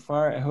forward so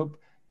far. I hope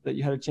that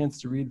you had a chance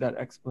to read that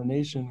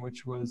explanation,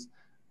 which was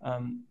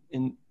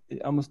in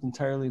almost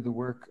entirely the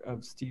work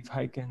of Steve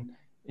Heiken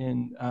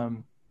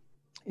in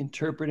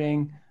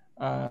interpreting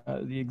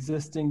the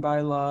existing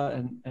bylaw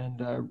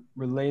and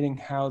relating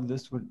how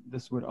this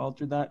would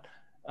alter that.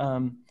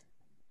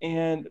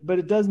 But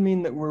it does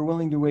mean that we're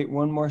willing to wait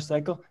one more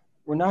cycle.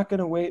 We're not going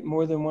to wait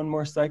more than one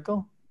more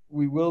cycle.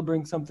 We will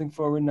bring something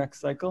forward next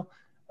cycle,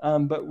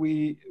 but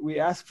we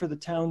ask for the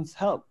town's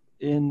help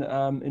in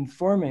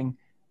informing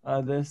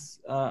this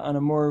on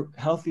a more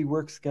healthy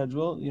work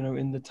schedule.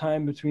 In the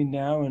time between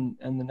now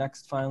and the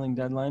next filing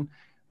deadline,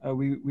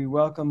 we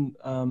welcome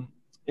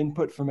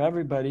input from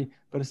everybody,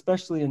 but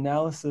especially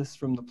analysis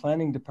from the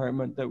planning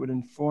department that would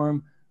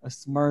inform a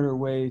smarter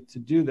way to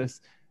do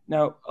this.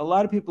 Now, a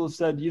lot of people have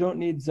said, you don't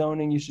need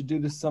zoning, you should do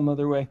this some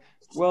other way.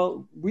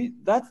 Well,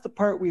 that's the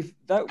part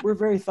we're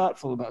very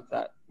thoughtful about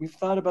that. We've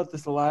thought about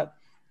this a lot.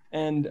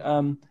 And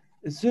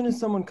as soon as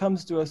someone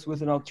comes to us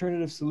with an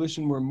alternative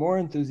solution we're more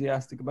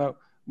enthusiastic about,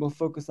 we'll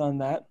focus on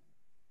that.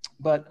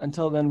 But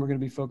until then, we're going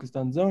to be focused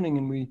on zoning,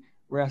 and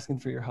we're asking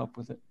for your help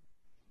with it.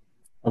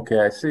 Okay,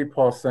 I see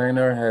Paul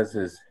Steiner has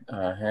his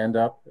hand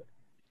up.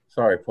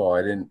 Sorry, Paul,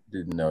 I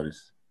didn't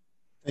notice.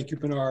 Thank you,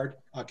 Bernard.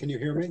 Can you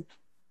hear me?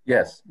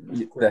 Yes,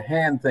 the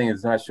hand thing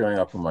is not showing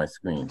up on my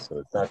screen, so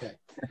it's not. Okay.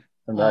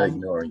 I'm not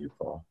ignoring you,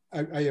 Paul.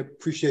 I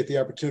appreciate the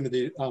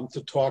opportunity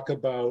to talk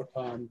about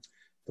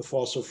the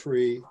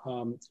fossil-free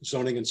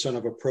zoning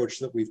incentive approach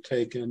that we've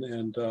taken,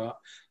 and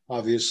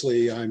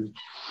obviously I'm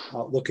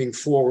looking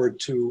forward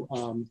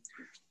to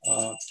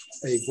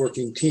a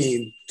working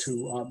team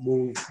to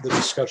move the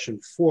discussion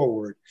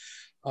forward.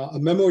 A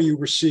memo you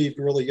received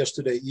early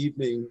yesterday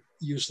evening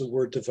used the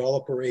word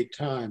developer 8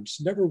 times,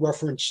 never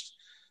referenced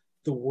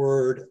the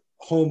word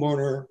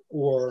homeowner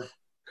or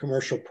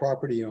commercial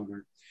property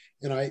owner.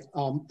 And I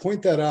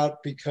point that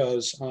out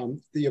because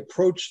the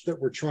approach that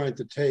we're trying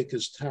to take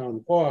is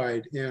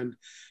town-wide, and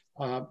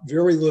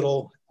very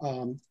little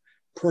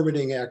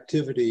permitting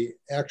activity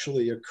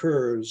actually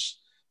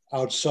occurs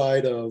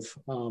outside of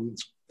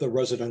the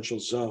residential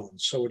zone.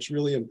 So it's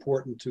really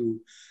important to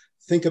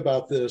think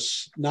about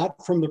this,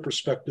 not from the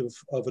perspective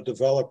of a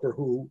developer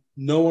who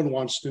no one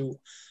wants to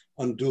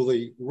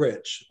unduly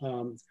rich,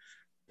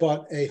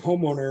 but a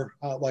homeowner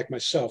like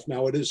myself.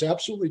 Now, it is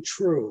absolutely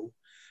true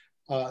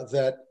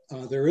that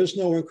there is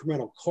no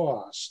incremental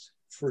cost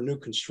for new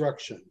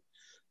construction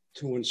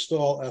to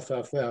install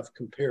FFF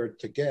compared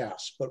to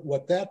gas. But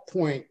what that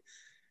point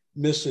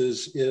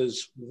misses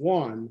is,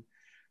 one,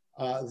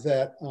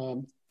 that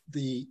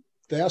the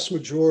vast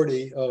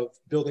majority of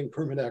building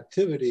permit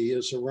activity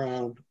is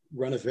around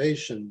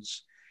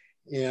renovations.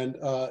 And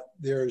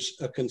there's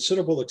a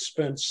considerable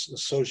expense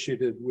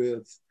associated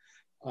with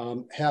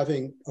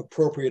having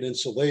appropriate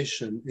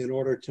insulation in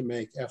order to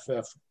make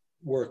FF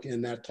work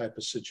in that type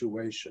of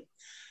situation.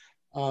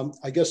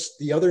 I guess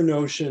the other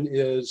notion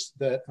is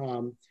that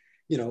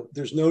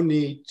there's no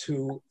need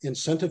to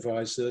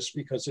incentivize this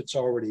because it's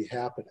already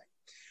happening.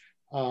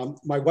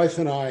 My wife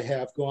and I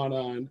have gone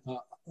on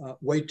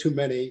way too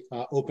many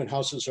open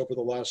houses over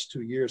the last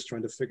 2 years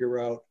trying to figure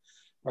out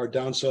our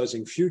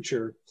downsizing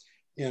future.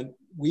 And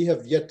we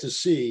have yet to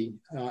see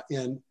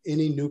in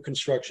any new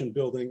construction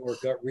building or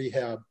gut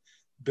rehab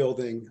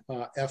building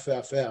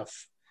FFF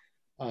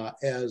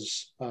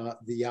as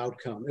the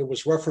outcome. It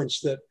was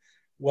referenced that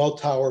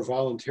Welltower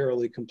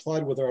voluntarily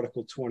complied with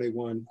Article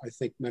 21. I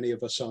think many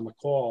of us on the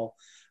call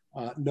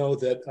know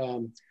that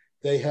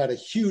they had a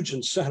huge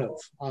incentive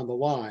on the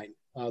line,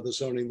 the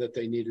zoning that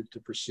they needed to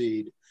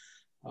proceed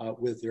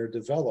with their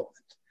development.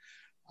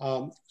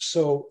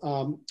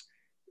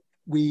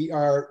 We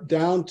are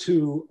down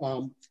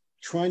to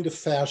trying to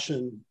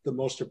fashion the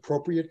most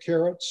appropriate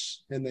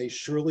carrots, and they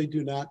surely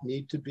do not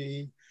need to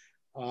be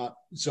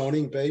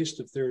zoning based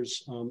if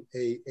there's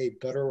a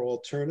better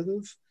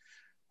alternative.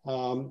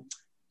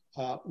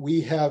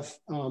 We have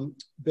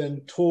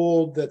been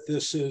told that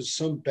this is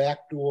some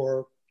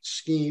backdoor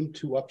scheme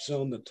to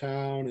upzone the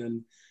town,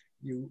 and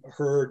you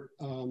heard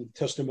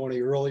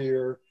testimony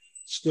earlier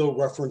still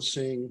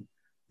referencing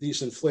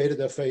these inflated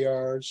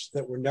FARs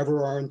that were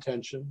never our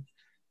intention,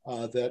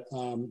 that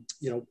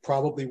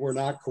probably were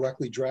not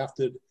correctly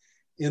drafted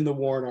in the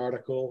Warren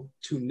article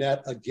to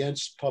net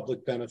against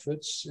public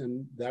benefits.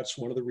 And that's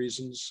one of the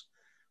reasons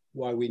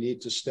why we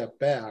need to step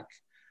back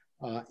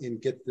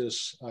and get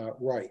this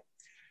right.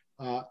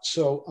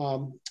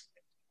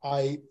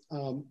 I,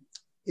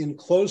 in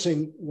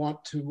closing,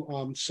 want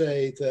to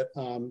say that,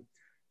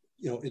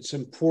 it's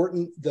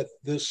important that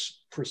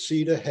this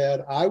proceed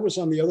ahead. I was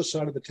on the other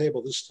side of the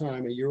table this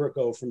time a year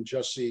ago from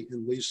Jesse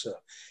and Lisa.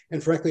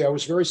 And frankly, I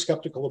was very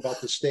skeptical about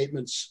the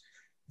statements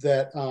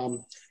that,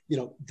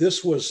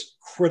 this was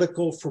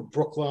critical for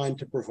Brookline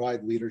to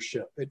provide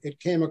leadership. It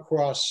came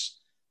across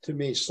to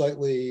me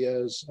slightly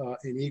as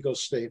an ego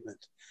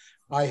statement.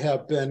 I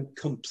have been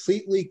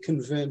completely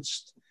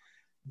convinced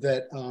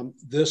that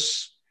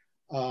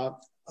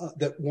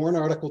that warrant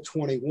Article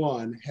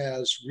 21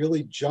 has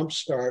really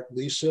jumpstart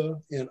Lisa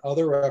and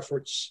other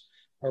efforts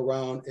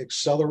around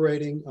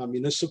accelerating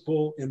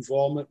municipal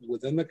involvement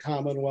within the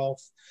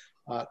Commonwealth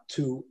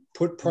to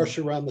put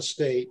pressure on the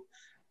state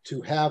to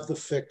have the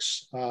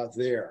fix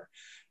there.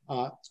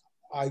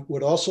 I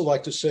would also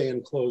like to say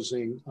in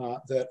closing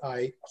that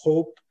I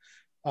hope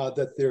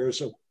that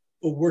there's a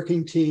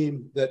working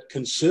team that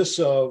consists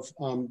of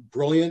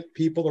brilliant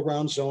people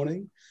around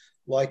zoning,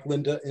 like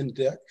Linda and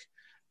Dick.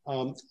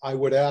 I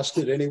would ask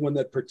that anyone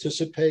that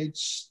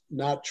participates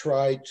not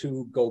try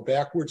to go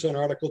backwards on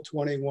Article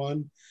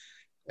 21,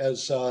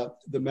 as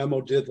the memo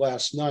did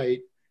last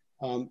night,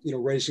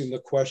 raising the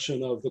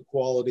question of the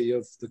quality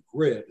of the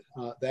grid.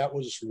 That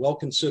was well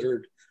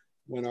considered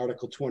when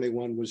Article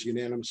 21 was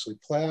unanimously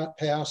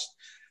passed.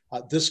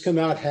 This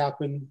cannot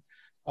happen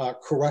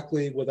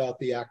correctly without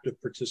the active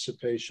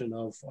participation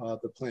of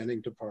the planning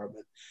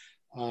department.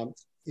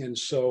 And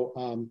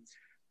so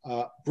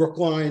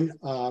Brookline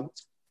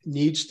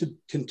needs to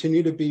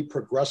continue to be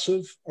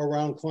progressive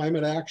around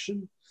climate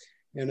action.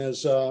 And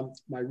as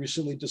my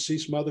recently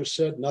deceased mother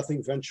said,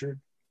 nothing ventured,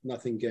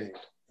 nothing gained.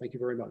 Thank you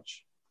very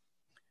much.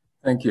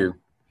 Thank you.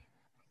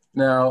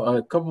 Now,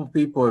 a couple of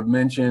people have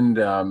mentioned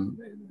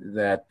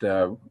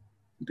that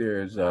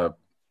there's a,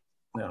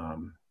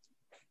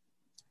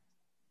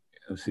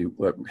 let's see,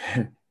 what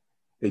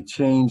a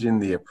change in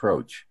the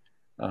approach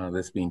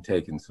that's being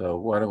taken. So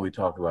why don't we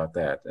talk about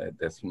that?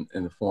 That's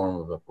in the form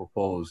of a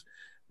proposed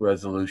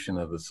resolution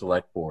of the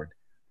select board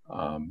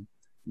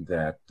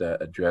that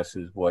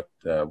addresses what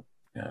the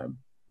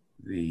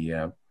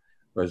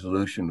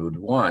resolution would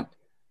want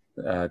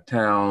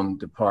town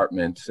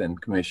departments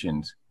and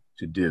commissions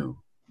to do,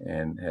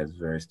 and has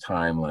various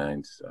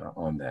timelines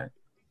on that.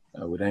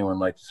 Would anyone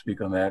like to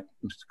speak on that,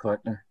 Mr.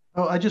 Kleckner?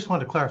 Oh, I just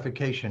want a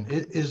clarification.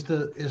 Is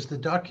the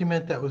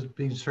document that was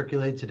being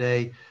circulated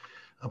today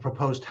a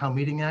proposed town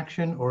meeting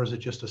action, or is it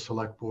just a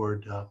select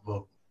board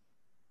vote?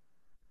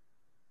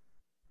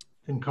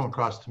 Didn't come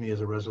across to me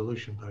as a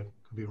resolution, but I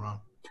could be wrong.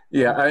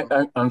 Yeah,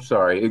 I'm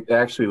sorry. It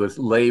actually was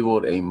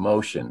labeled a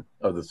motion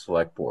of the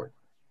select board,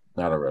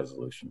 not a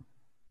resolution.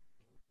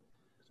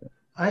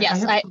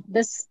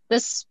 This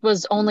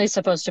was only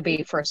supposed to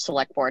be for a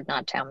select board,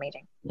 not town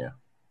meeting. Yeah.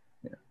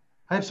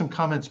 I have some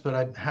comments, but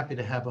I'm happy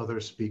to have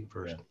others speak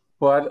first. Yeah.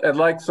 Well, I'd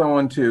like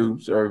someone to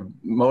sort of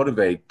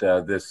motivate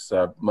this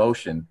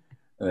motion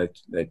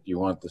that you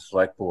want the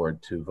select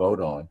board to vote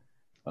on.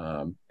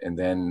 And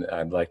then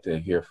I'd like to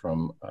hear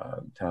from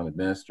town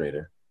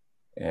administrator,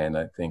 and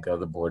I think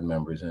other board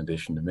members in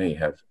addition to me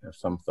have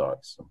some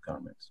thoughts, some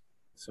comments.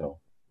 So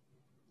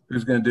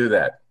who's going to do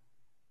that?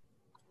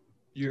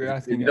 You're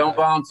asking. If you don't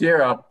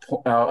volunteer,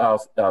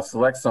 I'll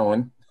select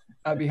someone.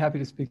 I'd be happy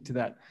to speak to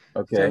that.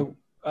 Okay. So,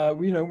 what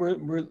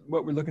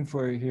we're looking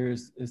for here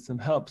is some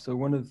help. So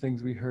one of the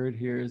things we heard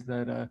here is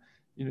that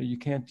you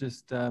can't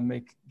just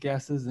make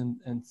guesses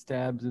and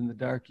stabs in the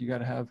dark. You got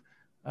to have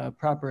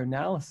proper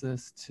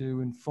analysis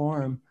to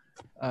inform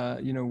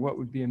what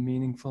would be a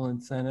meaningful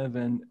incentive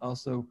and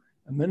also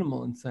a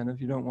minimal incentive.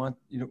 We don't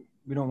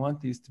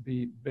want these to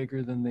be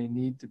bigger than they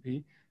need to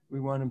be. We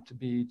want them to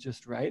be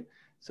just right.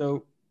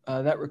 So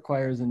that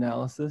requires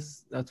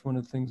analysis. That's one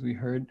of the things we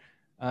heard.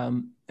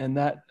 And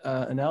that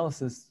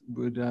analysis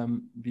would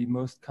be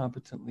most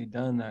competently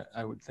done,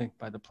 I would think,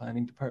 by the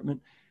planning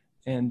department.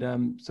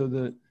 And so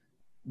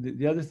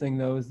the other thing,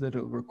 though, is that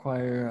it will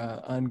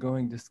require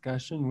ongoing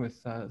discussion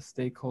with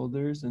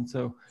stakeholders. And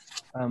so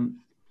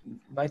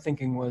my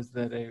thinking was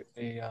that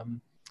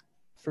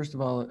first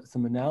of all,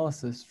 some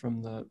analysis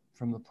from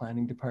the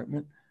planning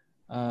department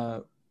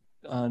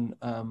on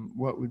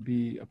what would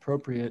be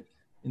appropriate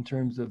in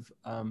terms of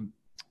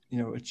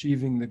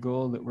achieving the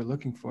goal that we're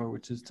looking for,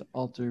 which is to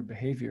alter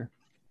behavior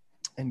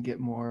and get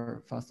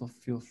more fossil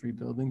fuel-free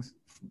buildings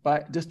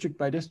by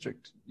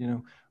district,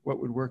 what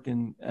would work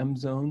in M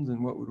zones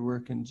and what would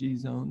work in G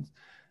zones.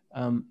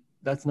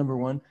 That's number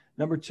one.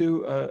 Number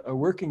two, a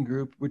working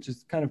group, which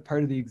is kind of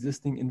part of the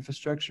existing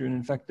infrastructure. And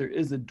in fact, there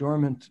is a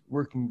dormant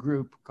working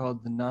group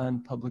called the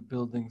Non-Public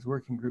Buildings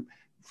Working Group,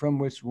 from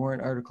which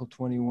warrant Article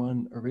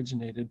 21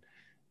 originated.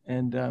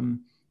 And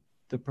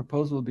the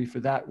proposal will be for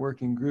that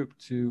working group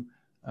to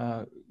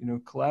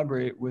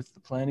collaborate with the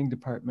planning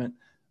department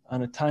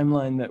on a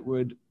timeline that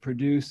would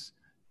produce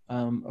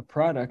a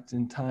product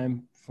in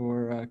time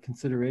for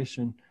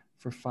consideration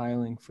for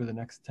filing for the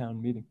next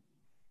town meeting.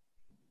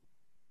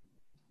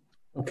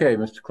 Okay,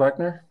 Mr.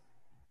 Kleckner,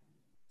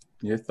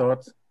 your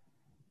thoughts?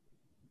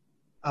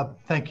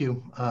 Thank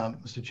you,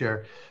 Mr.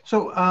 Chair.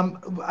 So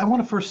I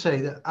want to first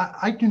say that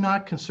I do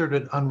not consider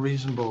it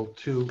unreasonable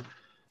to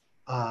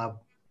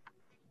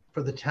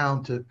for the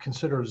town to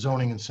consider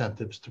zoning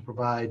incentives to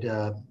provide,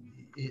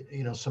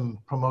 some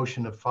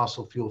promotion of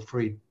fossil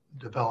fuel-free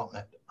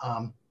development.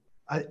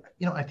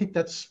 I think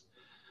it's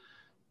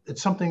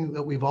something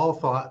that we've all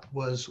thought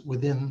was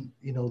within,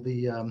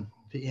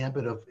 the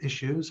ambit of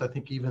issues. I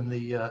think even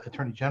the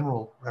Attorney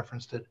General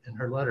referenced it in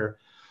her letter.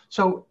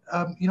 So,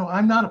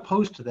 I'm not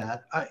opposed to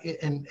that.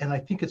 And I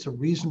think it's a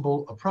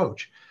reasonable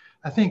approach.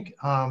 I think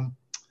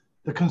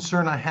the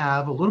concern I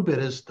have a little bit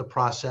is the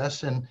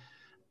process. And,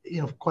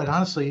 quite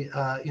honestly,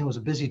 it was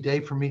a busy day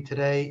for me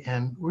today,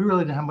 and we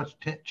really didn't have much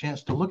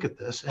chance to look at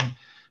this.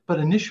 But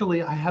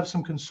initially, I have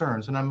some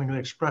concerns, and I'm going to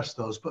express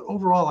those. But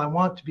overall, I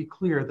want to be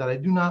clear that I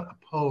do not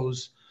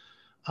oppose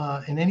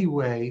in any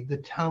way the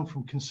town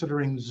from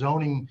considering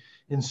zoning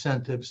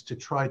incentives to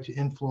try to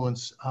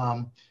influence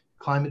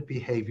climate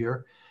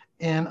behavior.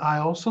 And I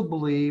also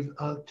believe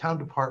town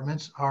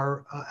departments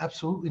are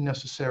absolutely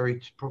necessary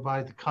to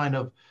provide the kind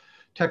of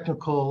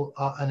technical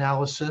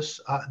analysis.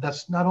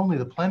 That's not only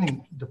the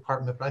planning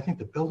department, but I think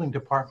the building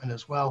department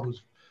as well,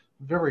 who's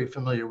very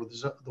familiar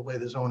with the way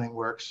the zoning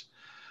works.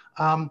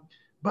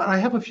 But I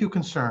have a few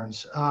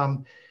concerns.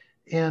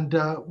 And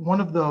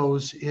one of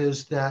those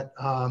is that,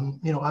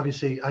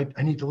 obviously I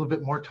need a little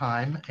bit more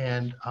time,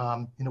 and,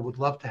 would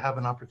love to have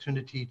an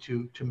opportunity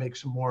to make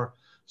some more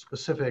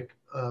specific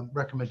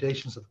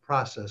recommendations of the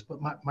process. But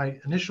my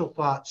initial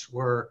thoughts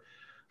were,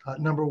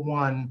 number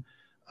one,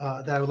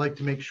 that I would like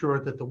to make sure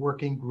that the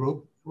working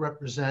group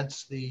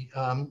represents the,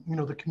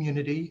 the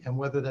community, and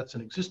whether that's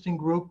an existing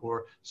group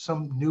or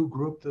some new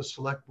group the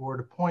select board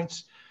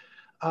appoints.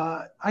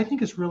 I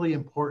think it's really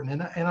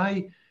important. And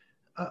I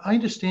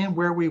understand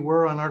where we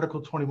were on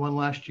Article 21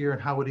 last year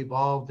and how it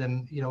evolved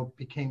and,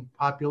 became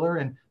popular.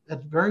 And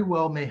that very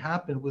well may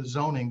happen with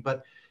zoning.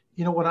 But,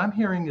 what I'm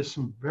hearing is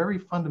some very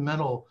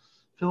fundamental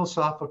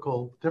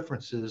philosophical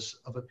differences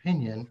of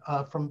opinion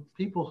from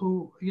people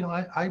who,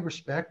 I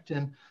respect,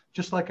 and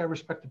just like I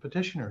respect the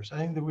petitioners. I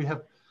think that we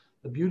have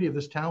the beauty of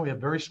this town. We have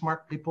very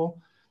smart people.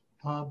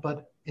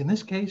 But in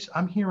this case,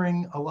 I'm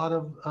hearing a lot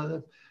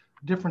of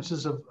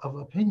differences of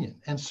opinion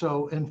and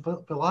so in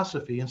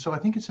philosophy. And so I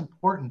think it's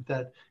important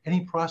that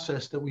any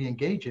process that we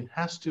engage in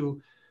has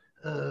to,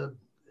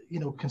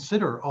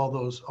 consider all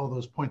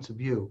those points of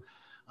view.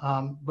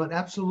 But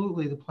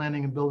absolutely, the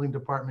planning and building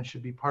department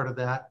should be part of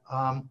that.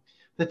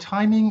 The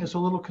timing is a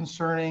little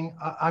concerning.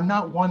 I'm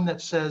not one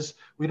that says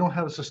we don't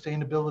have a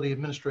sustainability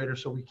administrator,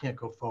 so we can't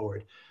go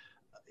forward.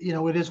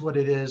 It is what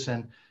it is.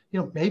 And,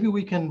 maybe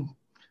we can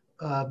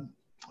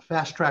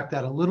fast track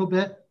that a little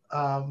bit.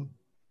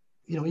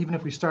 Even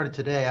if we started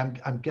today,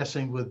 I'm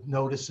guessing with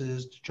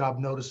notices, job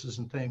notices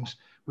and things,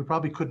 we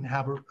probably couldn't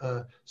have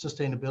a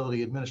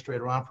sustainability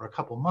administrator on for a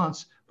couple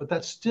months, but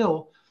that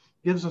still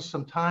gives us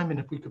some time. And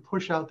if we could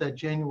push out that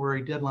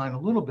January deadline a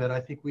little bit, I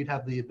think we'd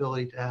have the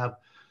ability to have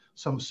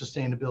some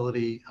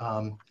sustainability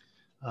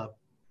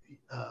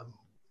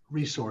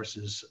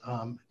resources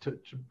to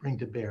bring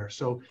to bear.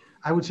 So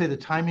I would say the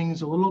timing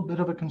is a little bit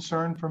of a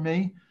concern for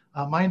me.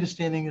 My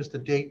understanding is the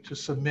date to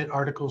submit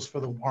articles for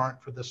the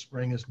warrant for the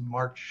spring is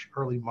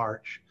early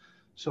March.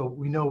 So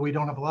we know we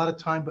don't have a lot of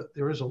time, but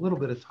there is a little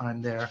bit of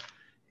time there.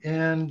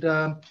 And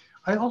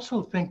I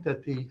also think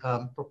that the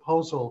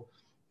proposal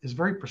is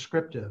very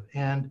prescriptive,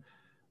 and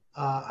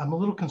I'm a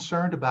little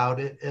concerned about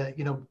it.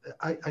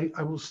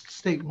 I will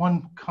state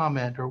one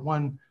comment or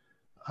one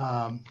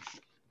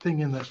thing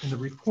in the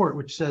report,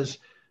 which says,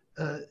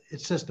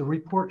 it says the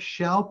report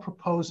shall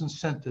propose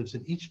incentives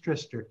in each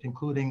district,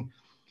 including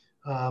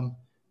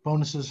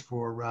bonuses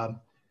for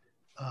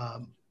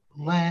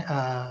land,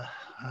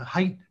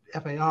 height,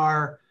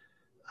 FAR,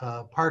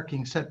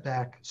 parking,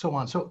 setback, so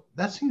on. So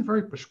that seems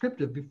very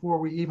prescriptive before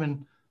we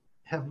even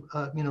have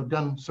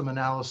done some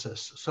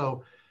analysis.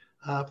 So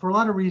for a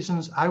lot of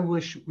reasons, I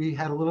wish we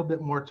had a little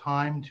bit more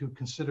time to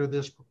consider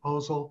this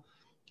proposal,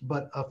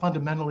 but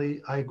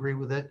fundamentally I agree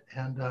with it,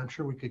 and I'm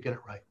sure we could get it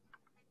right.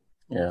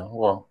 Yeah,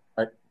 well,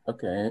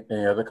 okay.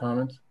 Any other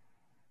comments?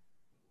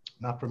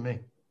 Not from me.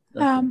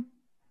 Okay.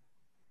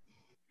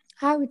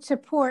 I would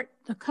support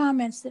the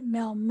comments that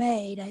Mel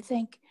made. I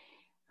think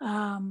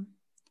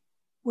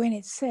when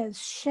it says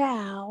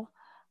shall,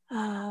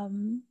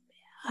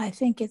 I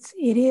think it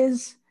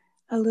is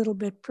a little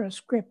bit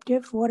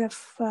prescriptive. What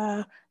if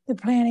the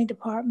planning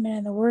department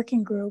and the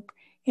working group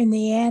in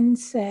the end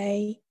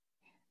say,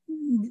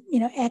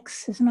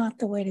 X is not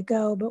the way to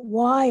go, but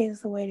Y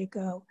is the way to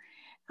go.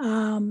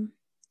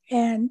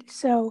 And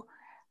so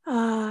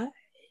I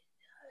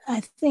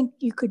think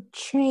you could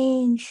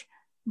change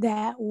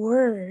that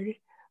word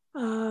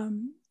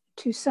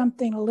to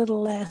something a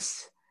little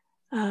less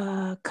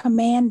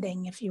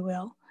commanding, if you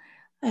will.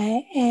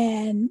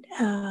 And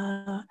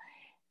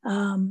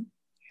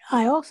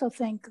I also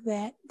think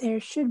that there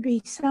should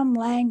be some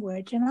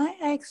language, and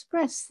I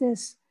expressed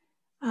this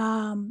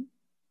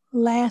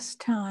last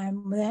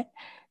time, that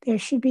there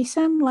should be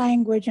some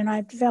language, and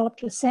I've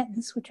developed a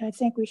sentence which I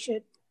think we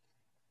should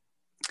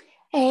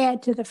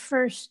add to the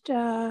first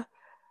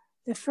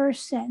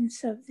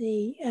sentence of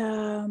the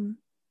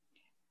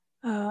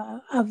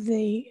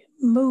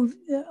move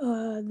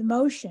the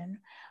motion,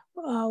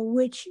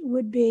 which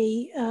would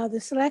be the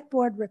select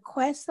board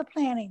requests the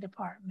planning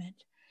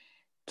department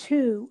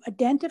to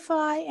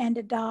identify and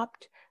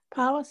adopt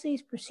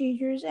policies,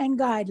 procedures, and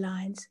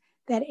guidelines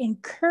that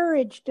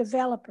encourage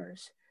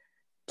developers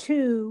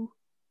to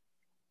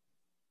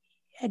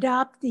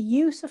adopt the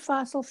use of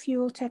fossil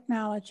fuel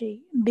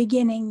technology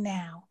beginning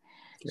now.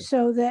 Okay.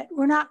 So that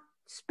we're not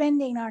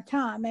spending our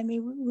time. I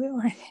mean,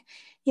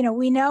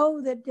 we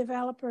know that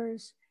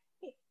developers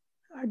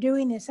are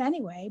doing this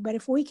anyway, but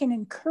if we can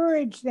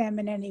encourage them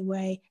in any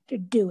way to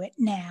do it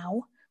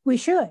now, we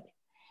should.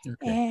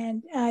 Okay.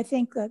 And I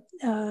think that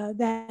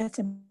that's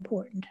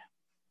important.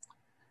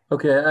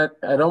 Okay,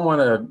 I don't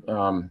want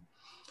to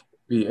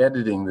be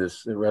editing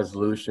this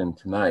resolution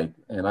tonight,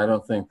 and I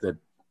don't think that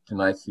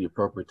tonight's the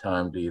appropriate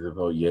time to either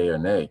vote yay or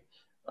nay.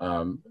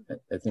 I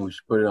think we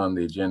should put it on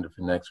the agenda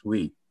for next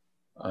week,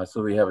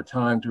 so we have a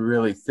time to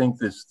really think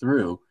this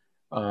through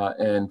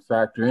and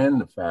factor in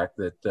the fact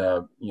that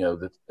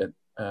that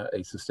a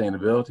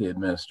sustainability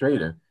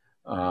administrator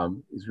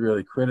is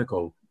really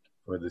critical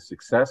for the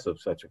success of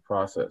such a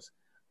process.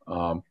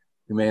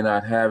 We may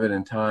not have it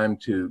in time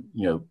to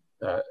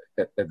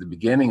at the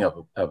beginning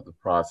of the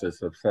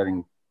process of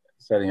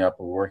setting up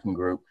a working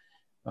group,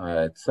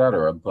 et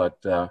cetera, but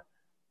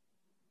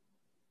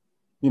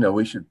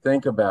we should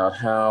think about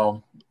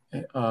how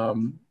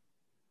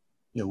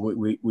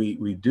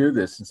we do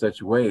this in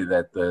such a way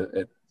that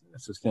the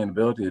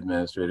sustainability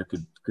administrator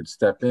could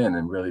step in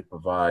and really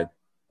provide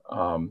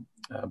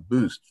a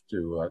boost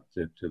to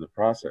the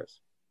process.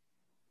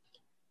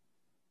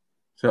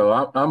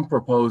 So I'm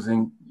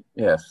proposing,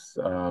 yes,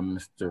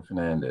 Mr.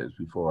 Fernandez,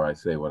 before I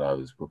say what I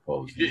was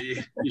proposing.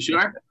 You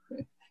sure?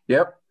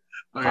 Yep,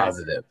 okay.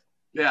 Positive.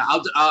 Yeah,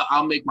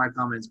 I'll make my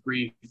comments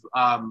brief.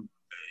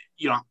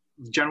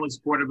 Generally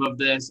supportive of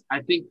this.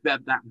 I think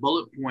that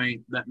bullet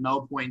point that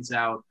Mel points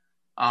out,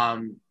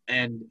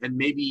 and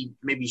maybe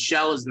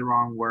shall is the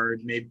wrong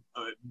word,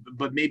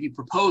 but maybe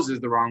propose is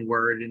the wrong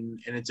word, and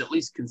it's at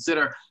least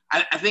consider.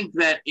 I think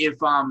that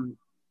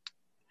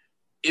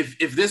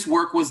if this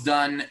work was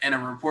done and a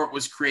report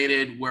was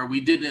created where we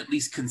didn't at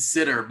least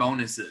consider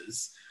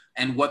bonuses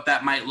and what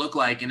that might look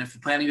like, and if the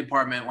planning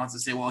department wants to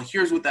say, well,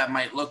 here's what that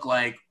might look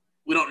like,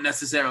 we don't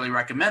necessarily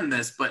recommend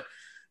this, but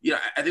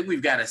I think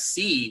we've got to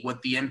see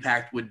what the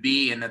impact would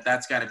be, and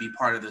that's got to be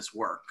part of this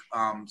work.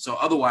 So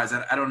otherwise,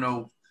 I don't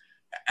know.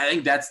 I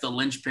think that's the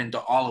linchpin to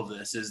all of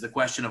this, is the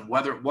question of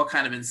what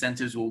kind of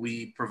incentives will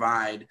we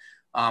provide,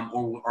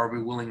 or are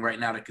we willing right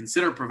now to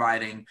consider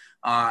providing,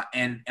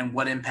 and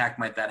what impact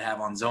might that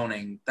have on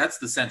zoning? That's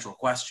the central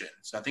question.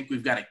 So I think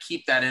we've got to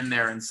keep that in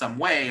there in some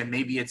way, and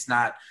maybe it's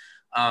not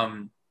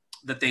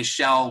that they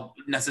shall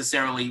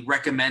necessarily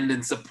recommend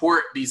and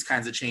support these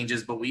kinds of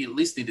changes, but we at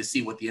least need to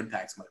see what the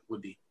impacts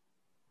would be.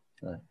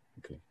 All right.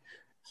 Okay.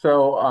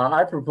 So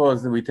I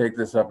propose that we take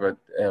this up at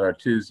our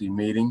Tuesday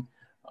meeting,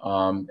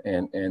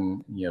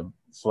 and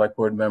select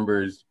board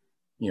members,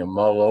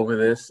 mull over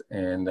this,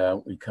 and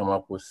we come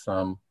up with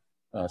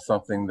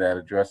something that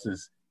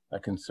addresses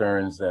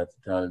concerns that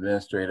the town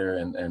administrator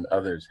and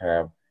others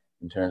have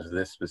in terms of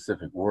this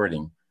specific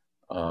wording.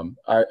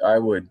 I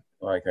would,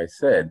 like I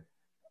said,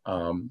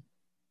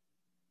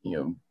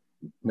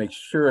 make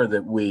sure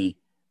that we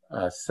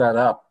set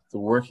up the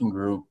working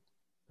group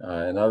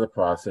and other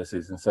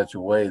processes in such a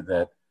way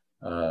that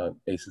a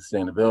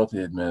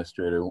sustainability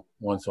administrator,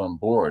 once on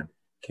board,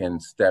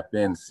 can step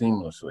in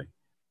seamlessly.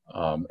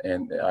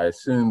 And I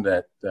assume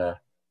that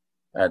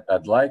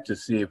I'd like to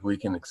see if we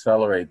can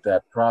accelerate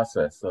that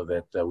process so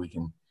that we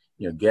can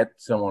get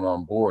someone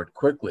on board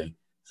quickly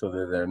so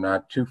that they're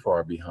not too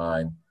far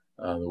behind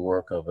the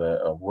work of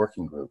a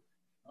working group.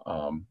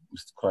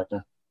 Mr.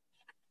 Kleckner?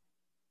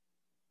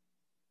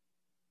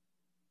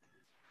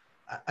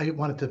 I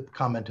wanted to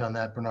comment on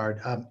that,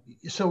 Bernard.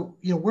 So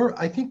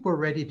I think we're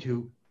ready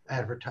to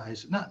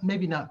advertise.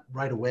 Maybe not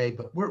right away,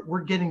 but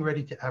we're getting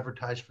ready to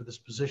advertise for this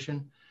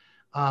position.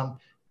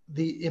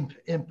 The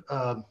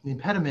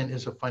impediment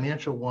is a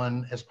financial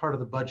one. As part of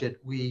the budget,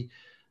 we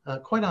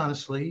quite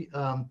honestly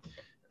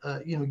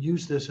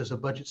use this as a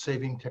budget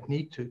saving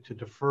technique to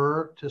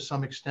defer to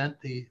some extent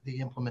the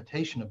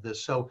implementation of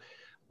this. So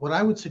what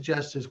I would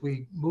suggest is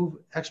we move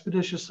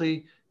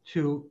expeditiously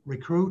to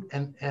recruit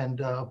and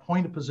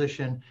appoint a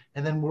position,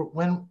 and then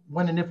when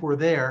and if we're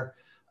there,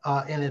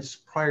 and it's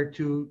prior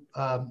to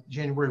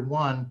January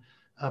 1,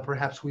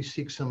 perhaps we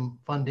seek some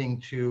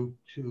funding to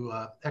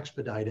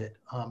expedite it.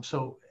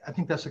 So I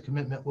think that's a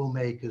commitment we'll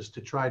make, is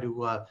to try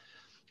to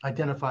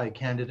identify a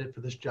candidate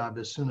for this job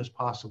as soon as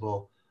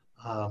possible,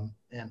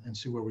 and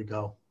see where we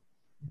go.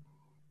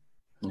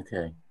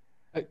 Okay.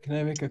 Can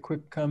I make a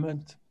quick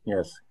comment?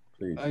 Yes,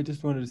 please. I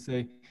just wanted to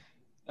say,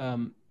 I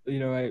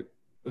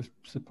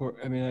support,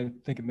 I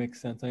think it makes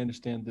sense. I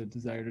understand the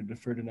desire to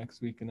defer to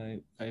next week, and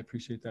I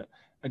appreciate that.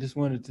 I just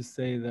wanted to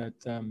say that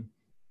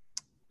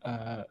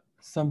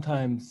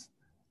sometimes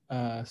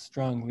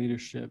strong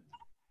leadership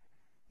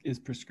is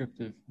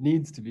prescriptive,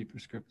 needs to be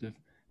prescriptive.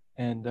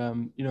 And,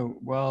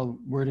 while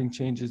wording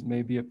changes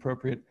may be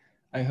appropriate,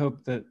 I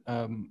hope that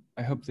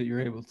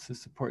you're able to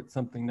support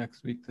something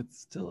next week that's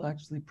still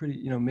actually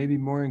pretty, maybe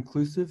more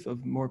inclusive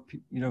of more,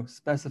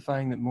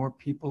 specifying that more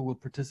people will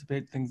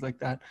participate, things like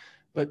that.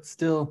 But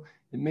still,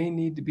 it may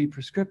need to be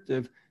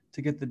prescriptive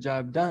to get the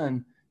job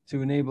done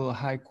to enable a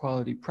high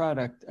quality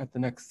product at the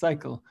next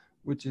cycle,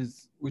 which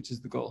is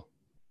the goal.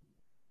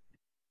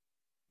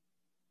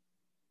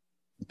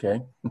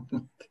 Okay.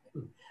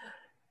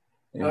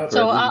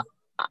 So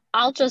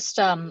I'll just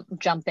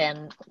jump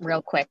in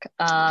real quick.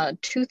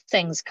 Two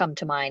things come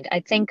to mind. I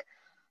think,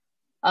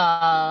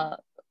 well,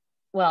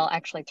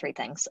 actually three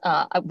things.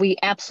 We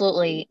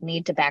absolutely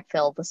need to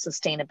backfill the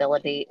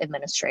sustainability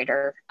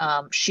administrator.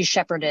 She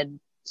shepherded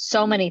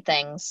so many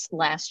things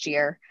last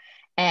year,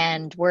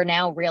 and we're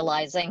now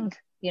realizing,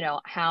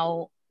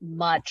 how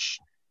much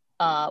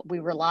we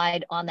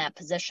relied on that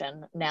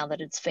position now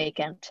that it's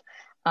vacant.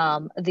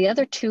 The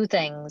other two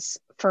things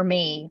for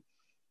me,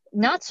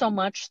 not so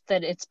much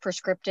that it's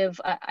prescriptive.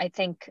 I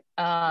think,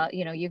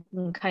 you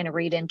can kind of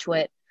read into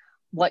it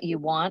what you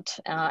want,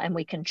 and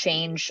we can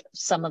change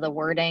some of the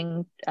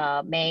wording,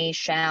 may,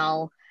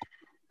 shall,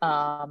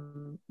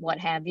 what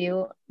have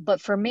you.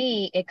 But for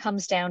me, it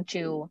comes down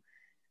to,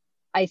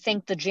 I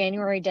think the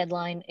January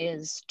deadline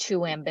is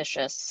too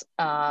ambitious.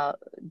 The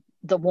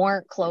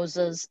warrant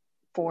closes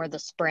for the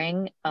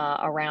spring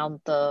around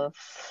the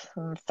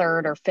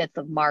 3rd or 5th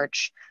of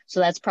March.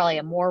 So that's probably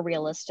a more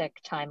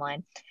realistic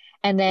timeline.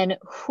 And then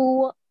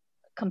who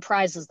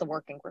comprises the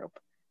working group,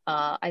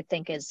 I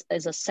think is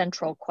a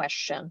central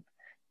question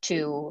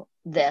to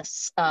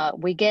this.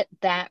 We get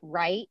that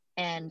right,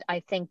 and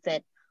I think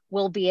that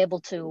we'll be able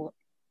to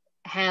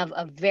have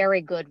a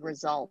very good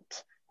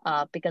result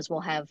because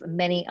we'll have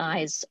many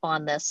eyes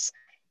on this,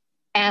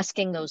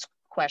 asking those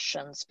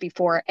questions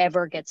before it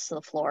ever gets to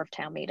the floor of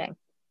town meeting.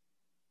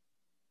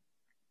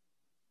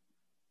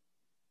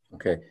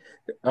 Okay.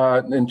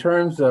 In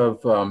terms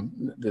of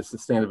the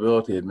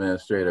sustainability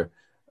administrator,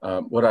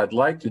 what I'd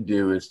like to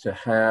do is to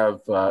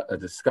have a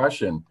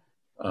discussion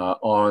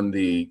on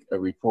the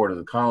report of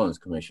the Collins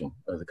Commission,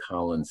 or the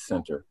Collins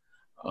Center,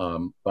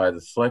 by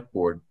the Select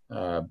Board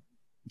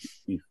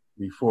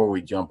before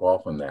we jump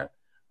off on that.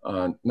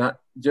 Not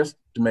just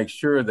to make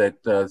sure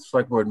that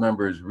Select Board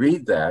members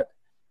read that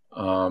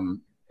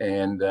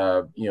and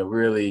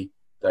really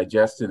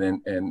digest it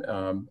and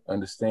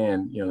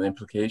understand the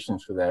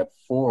implications for that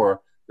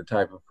for the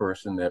type of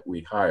person that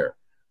we hire.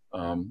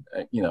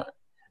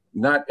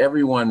 Not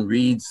everyone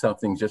reads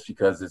something just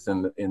because it's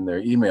in their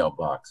email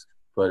box,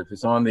 but if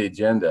it's on the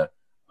agenda,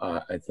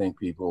 I think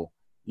people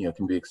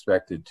can be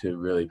expected to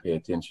really pay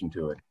attention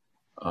to it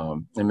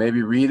and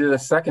maybe read it a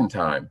second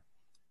time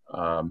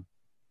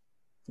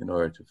in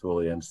order to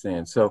fully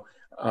understand. So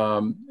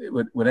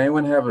would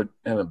anyone have an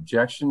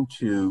objection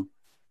to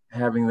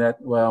having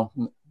that? Well,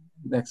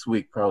 next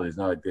week probably is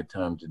not a good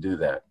time to do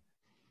that.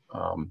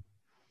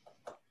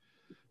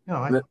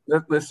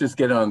 Let's just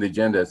get on the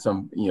agenda at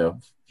some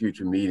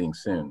future meeting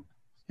soon.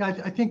 Yeah,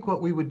 I think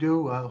what we would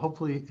do,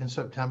 hopefully in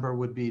September,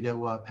 would be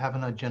to have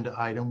an agenda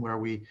item where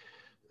we,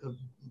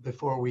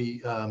 before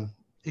we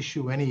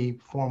issue any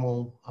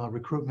formal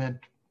recruitment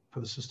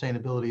for the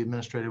sustainability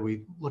administrator,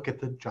 we look at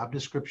the job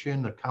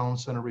description, the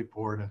Collins Center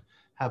report, and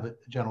have a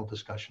general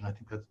discussion. I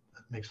think that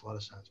makes a lot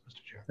of sense,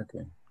 Mr. Chair.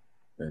 Okay,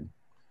 good.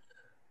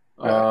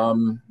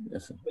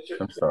 Yes,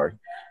 I'm sorry.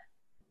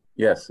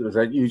 Yes, was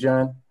that you,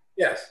 John?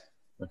 Yes.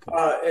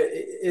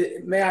 Okay.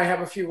 May I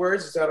have a few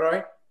words? Is that all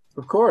right?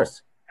 Of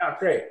course. Oh,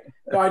 great.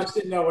 No, I just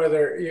didn't know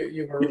whether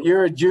you were.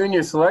 You're a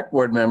junior Select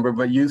Board member,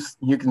 but you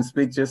can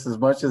speak just as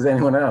much as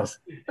anyone else.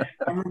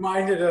 I'm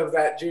reminded of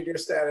that junior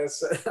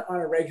status on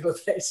a regular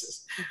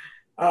basis.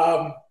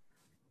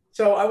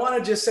 So I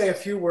want to just say a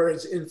few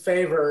words in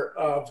favor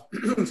of,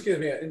 excuse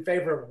me, in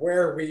favor of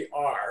where we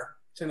are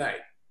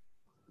tonight,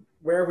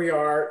 where we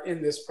are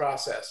in this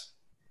process.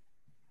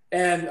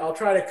 And I'll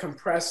try to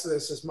compress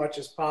this as much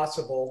as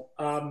possible.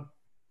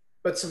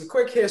 But some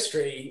quick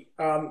history.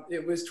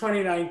 It was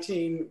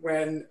 2019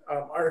 when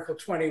Article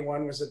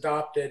 21 was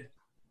adopted.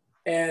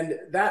 And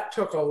that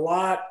took a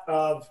lot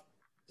of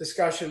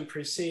discussion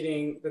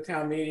preceding the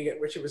town meeting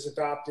at which it was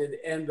adopted.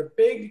 And the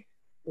big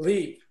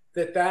leap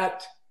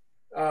that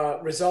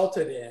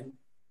resulted in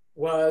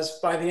was,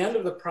 by the end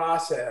of the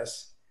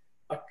process,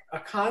 a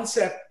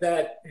concept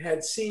that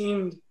had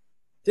seemed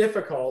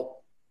difficult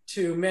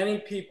to many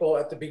people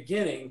at the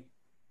beginning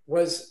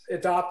was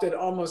adopted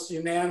almost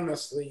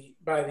unanimously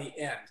by the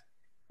end.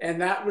 And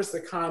that was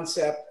the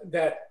concept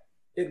that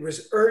it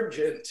was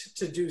urgent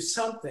to do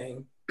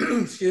something,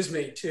 excuse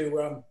me,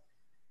 to,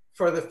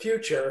 for the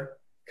future,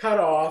 cut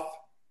off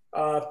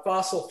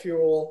fossil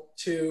fuel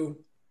to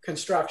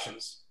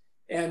constructions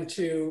and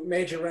to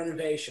major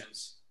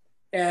renovations.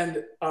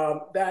 And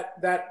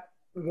that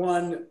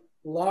won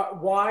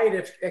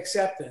wide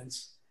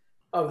acceptance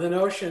of the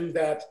notion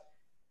that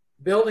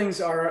buildings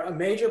are a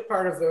major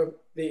part of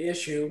the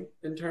issue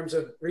in terms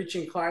of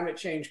reaching climate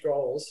change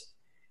goals,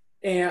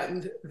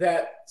 and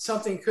that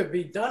something could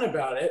be done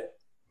about it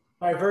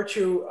by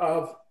virtue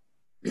of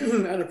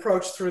an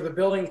approach through the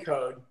building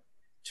code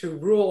to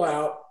rule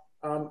out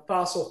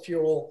fossil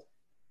fuel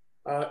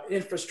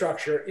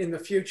infrastructure in the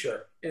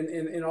future,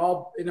 in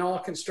all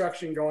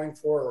construction going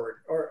forward,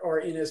 or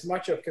in as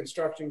much of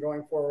construction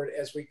going forward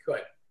as we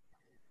could.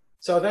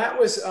 So that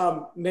was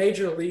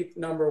major leap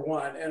number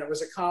one, and it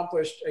was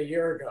accomplished a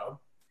year ago.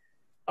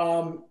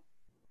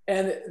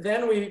 And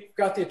then we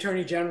got the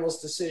Attorney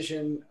General's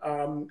decision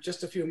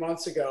just a few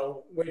months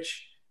ago,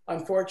 which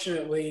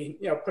unfortunately,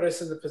 put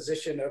us in the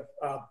position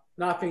of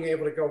not being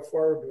able to go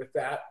forward with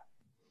that,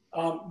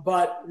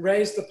 but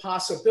raised the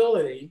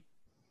possibility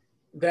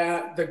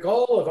that the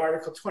goal of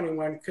Article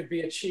 21 could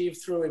be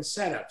achieved through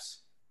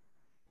incentives.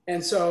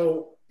 And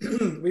so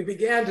we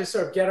began to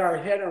sort of get our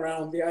head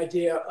around the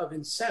idea of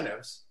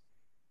incentives.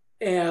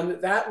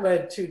 And that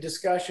led to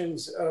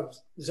discussions of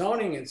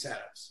zoning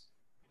incentives.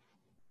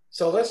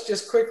 So let's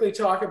just quickly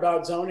talk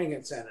about zoning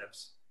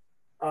incentives.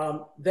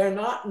 They're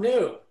not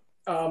new.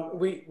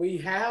 We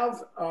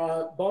have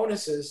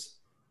bonuses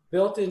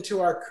built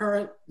into our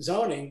current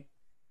zoning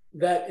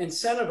that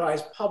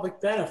incentivize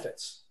public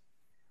benefits.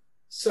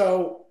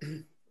 So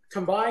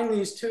combine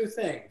these two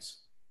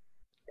things,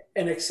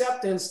 an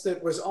acceptance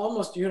that was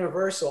almost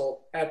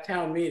universal at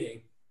town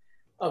meeting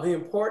of the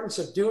importance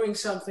of doing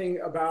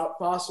something about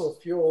fossil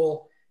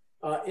fuel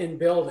in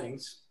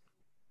buildings,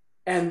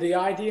 and the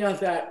idea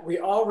that we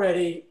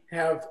already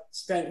have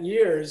spent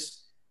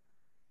years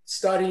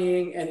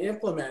studying and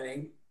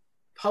implementing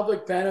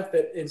public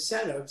benefit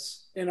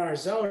incentives in our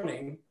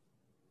zoning.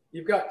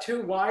 You've got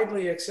two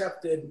widely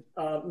accepted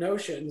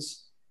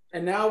notions,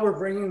 and now we're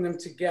bringing them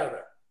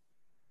together.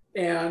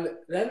 And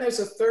then there's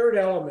a third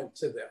element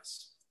to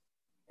this,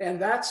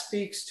 and that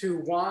speaks to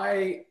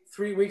why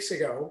 3 weeks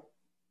ago,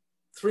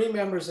 3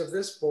 members of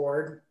this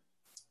board,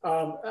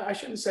 I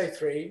shouldn't say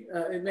 3,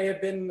 it may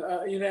have been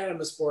a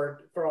unanimous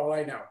board for all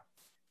I know,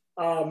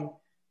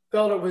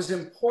 felt it was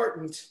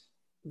important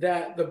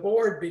that the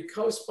board be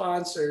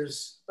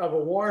co-sponsors of a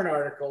warrant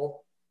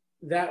article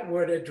that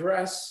would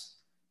address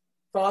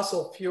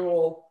fossil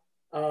fuel,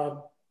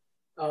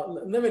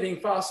 limiting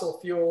fossil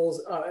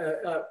fuels,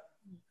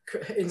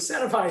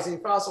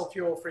 incentivizing fossil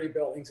fuel-free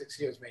buildings,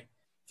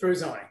 through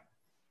zoning.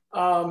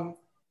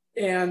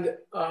 And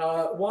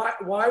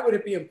why would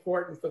it be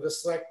important for the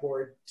select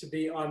board to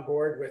be on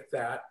board with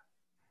that?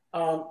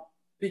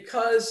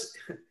 Because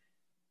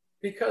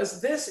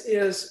this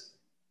is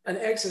an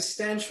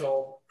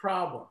existential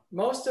problem.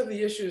 Most of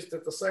the issues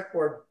that the select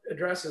board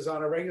addresses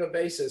on a regular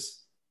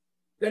basis,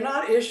 they're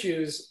not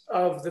issues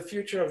of the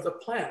future of the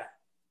planet.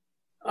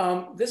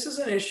 This is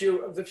an issue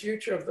of the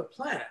future of the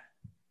planet.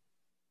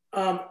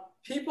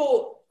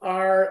 People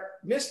are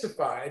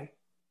mystified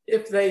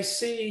if they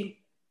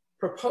see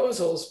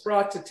proposals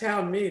brought to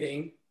town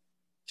meeting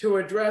to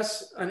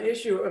address an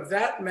issue of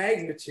that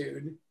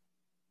magnitude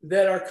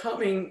that are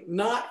coming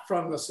not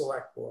from the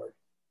select board.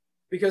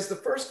 Because the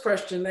first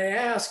question they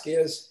ask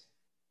is,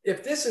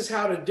 if this is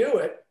how to do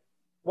it,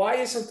 why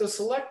isn't the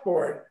select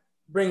board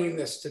bringing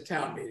this to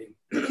town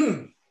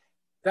meeting?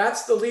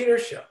 That's the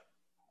leadership.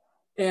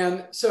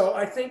 And so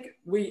I think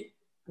we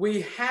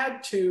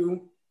had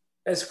to,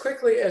 as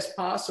quickly as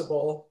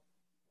possible,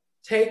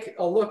 take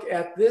a look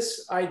at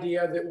this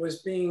idea that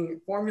was being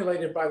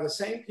formulated by the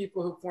same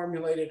people who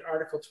formulated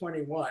Article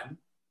 21.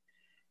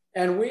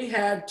 And we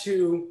had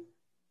to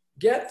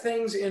get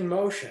things in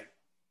motion,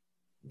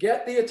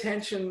 get the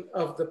attention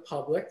of the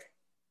public,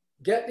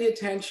 get the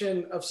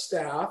attention of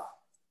staff,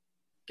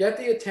 get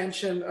the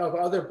attention of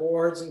other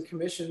boards and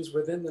commissions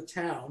within the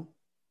town,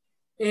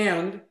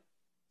 and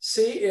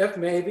see if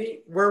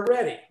maybe we're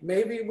ready.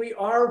 Maybe we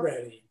are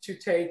ready to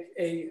take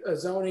a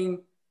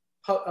zoning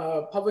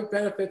public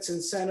benefits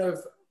incentive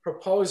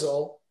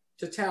proposal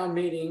to town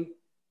meeting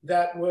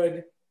that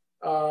would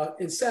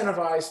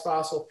incentivize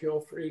fossil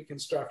fuel-free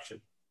construction.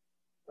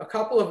 A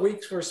couple of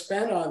weeks were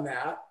spent on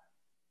that,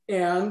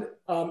 and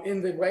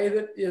in the way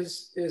that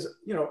is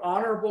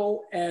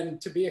honorable and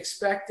to be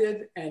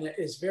expected, and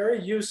is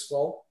very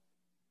useful.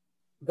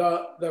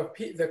 The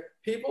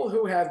people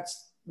who had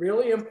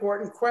really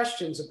important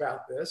questions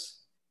about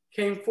this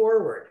came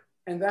forward,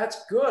 and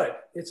that's good.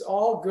 It's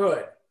all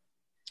good.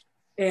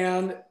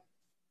 And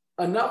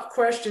enough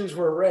questions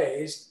were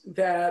raised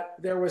that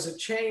there was a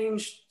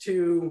change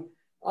to,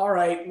 all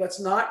right, let's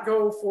not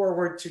go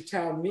forward to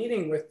town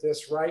meeting with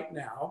this right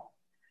now,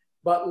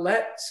 but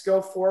let's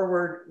go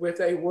forward with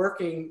a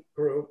working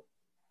group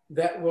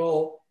that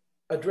will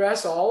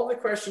address all of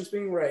the questions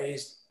being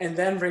raised and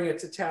then bring it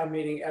to town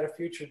meeting at a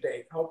future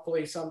date,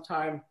 hopefully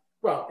sometime,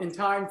 well, in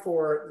time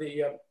for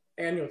the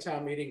annual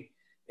town meeting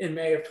in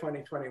May of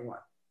 2021.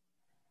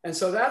 And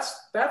so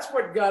that's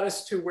what got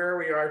us to where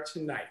we are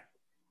tonight.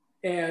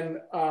 And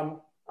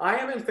I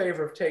am in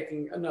favor of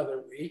taking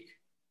another week,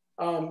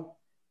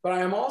 but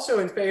I am also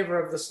in favor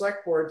of the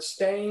select board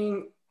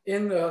staying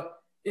in the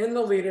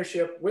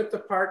leadership with the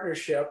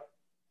partnership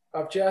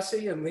of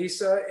Jesse and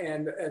Lisa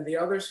and the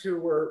others who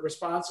were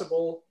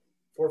responsible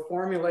for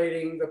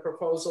formulating the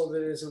proposal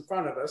that is in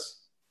front of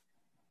us.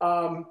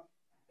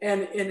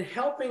 And in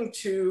helping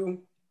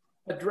to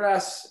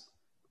address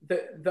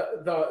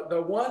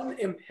the one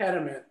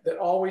impediment that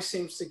always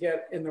seems to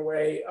get in the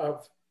way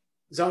of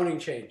zoning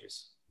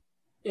changes.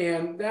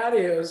 And that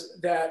is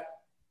that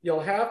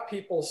you'll have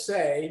people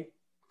say,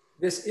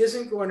 this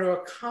isn't going to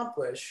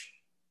accomplish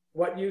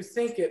what you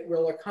think it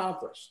will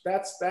accomplish.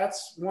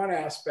 That's one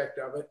aspect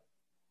of it.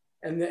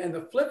 And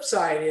the flip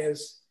side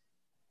is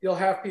you'll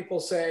have people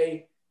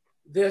say,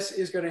 this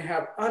is going to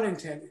have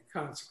unintended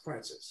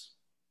consequences.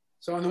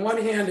 So on the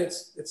one hand,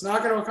 it's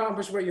not going to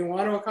accomplish what you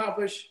want to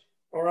accomplish,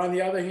 or on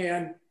the other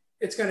hand,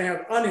 it's going to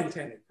have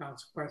unintended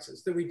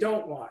consequences that we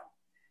don't want.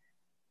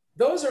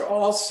 Those are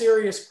all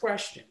serious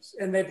questions,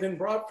 and they've been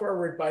brought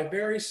forward by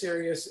very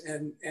serious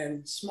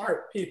and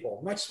smart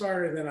people, much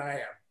smarter than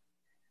I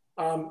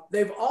am.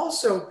 They've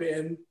also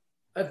been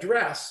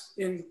addressed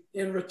in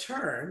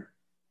return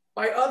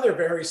by other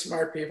very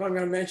smart people. I'm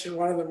going to mention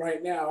one of them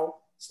right now,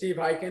 Steve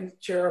Hyken,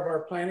 chair of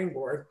our planning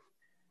board,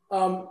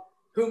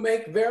 who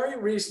make very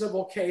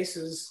reasonable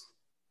cases,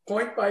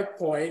 point by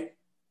point,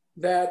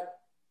 that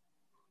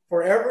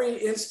for every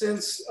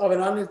instance of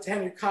an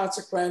unintended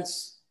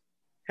consequence,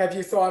 have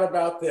you thought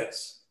about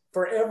this?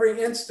 For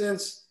every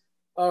instance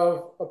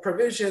of a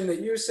provision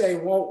that you say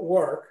won't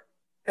work,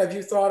 have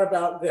you thought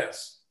about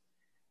this?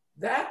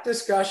 That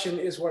discussion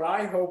is what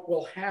I hope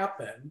will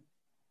happen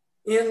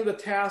in the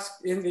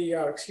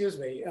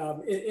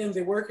in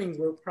the working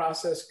group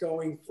process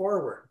going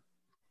forward.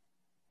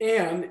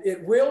 And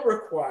it will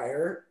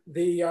require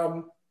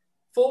the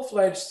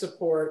full-fledged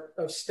support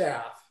of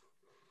staff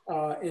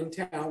in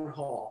town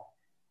hall.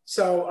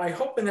 So I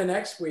hope in the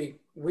next week,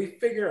 we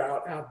figure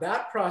out how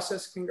that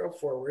process can go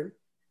forward,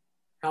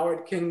 how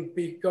it can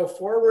go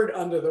forward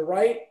under the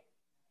right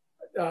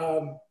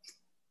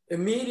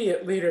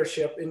immediate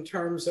leadership in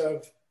terms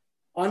of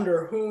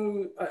under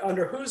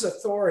whose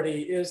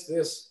authority is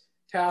this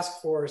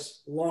task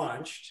force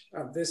launched,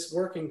 this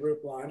working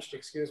group launched,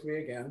 excuse me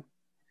again.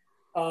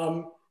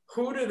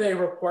 Who do they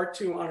report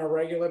to on a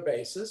regular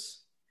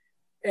basis?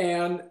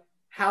 And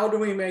how do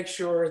we make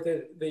sure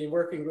that the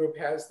working group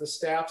has the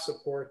staff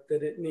support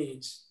that it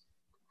needs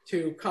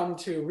to come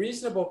to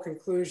reasonable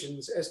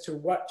conclusions as to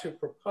what to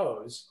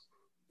propose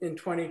in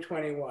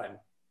 2021?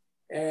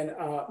 And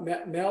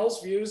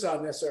Mel's views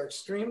on this are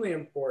extremely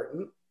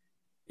important.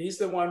 He's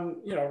the one,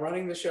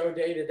 running the show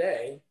day to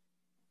day,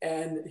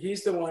 and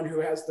he's the one who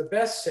has the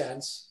best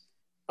sense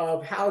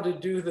of how to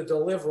do the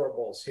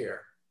deliverables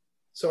here.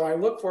 So I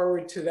look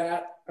forward to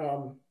that,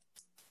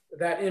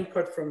 that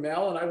input from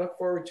Mel, and I look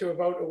forward to a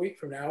vote a week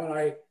from now. And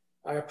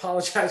I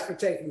apologize for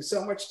taking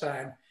so much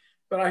time,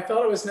 but I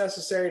felt it was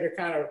necessary to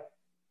kind of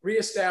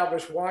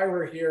reestablish why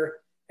we're here,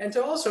 and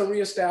to also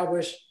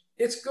reestablish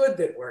it's good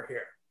that we're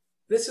here.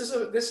 This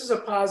is a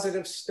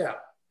positive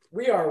step.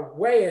 We are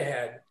way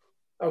ahead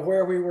of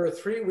where we were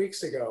 3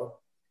 weeks ago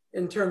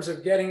in terms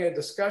of getting a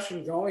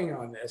discussion going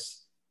on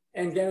this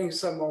and getting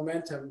some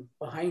momentum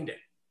behind it.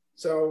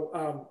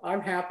 So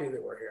I'm happy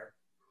that we're here.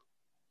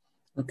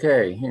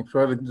 Okay, any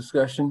further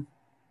discussion?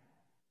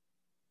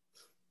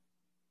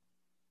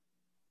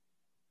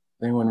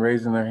 Anyone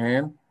raising their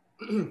hand?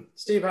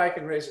 Steve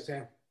Hyken raised his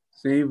hand.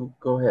 Steve,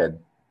 go ahead.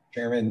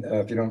 Chairman,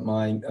 if you don't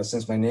mind,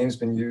 since my name's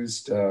been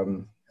used,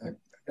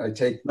 I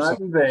take not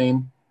in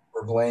vain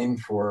for blame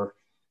for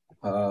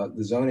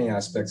the zoning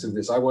aspects of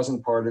this. I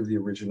wasn't part of the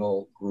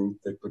original group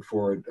that put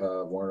forward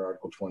Warrant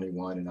Article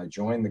 21, and I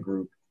joined the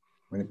group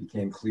when it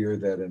became clear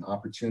that an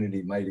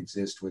opportunity might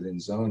exist within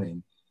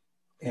zoning.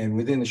 And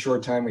within the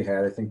short time we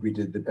had, I think we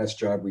did the best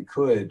job we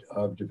could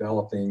of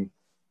developing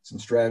some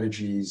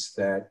strategies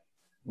that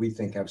we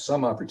think have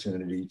some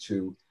opportunity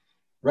to,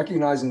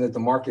 recognizing that the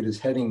market is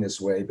heading this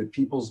way, but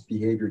people's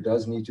behavior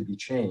does need to be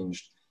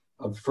changed,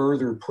 of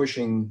further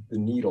pushing the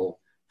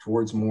needle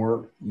towards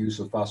more use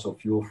of fossil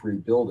fuel-free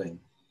building.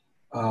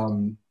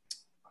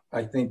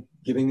 I think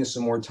giving this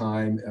some more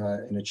time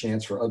and a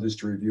chance for others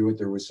to review it,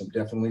 there was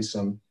definitely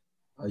some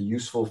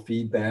useful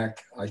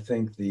feedback. I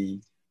think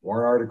the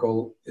warrant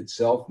article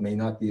itself may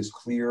not be as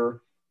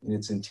clear in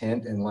its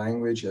intent and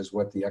language as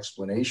what the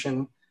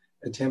explanation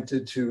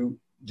attempted to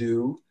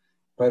do,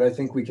 but I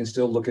think we can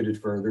still look at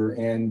it further.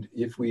 And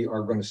if we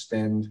are going to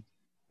spend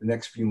the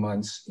next few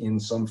months in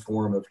some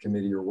form of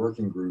committee or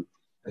working group,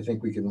 I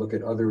think we can look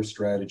at other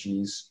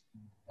strategies.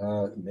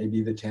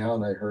 Maybe the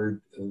town, I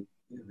heard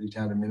the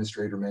town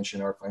administrator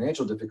mention our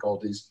financial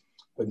difficulties,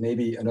 but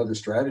maybe another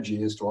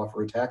strategy is to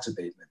offer a tax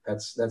abatement.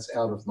 That's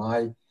out of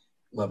my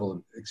level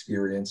of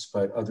experience,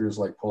 but others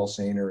like Paul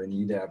Sainer and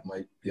EDAB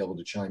might be able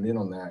to chime in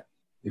on that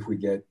if we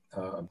get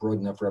a broad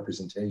enough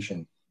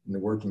representation in the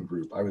working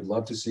group. I would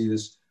love to see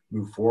this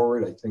move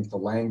forward. I think the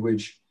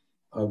language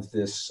of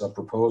this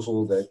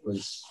proposal that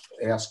was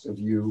asked of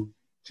you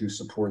to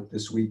support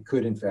this week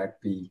could in fact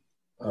be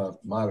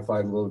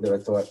modified a little bit. I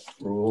thought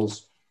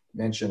Raul's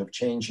mention of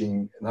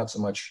changing not so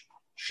much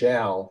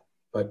shall,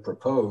 but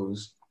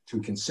propose to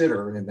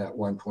consider in that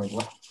one point,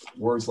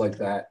 words like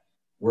that,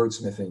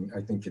 wordsmithing,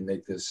 I think can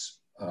make this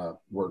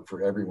work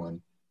for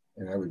everyone.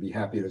 And I would be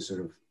happy to sort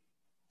of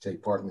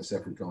take part in this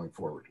effort going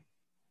forward.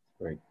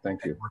 Great,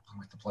 thank you. Working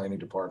with the planning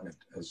department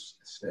as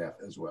staff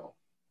as well.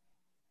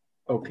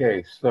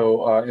 Okay,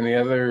 so any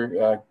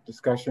other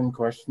discussion,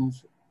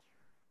 questions?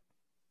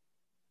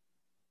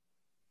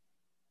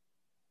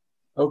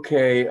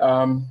 Okay,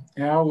 how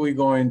are we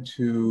going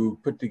to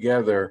put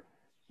together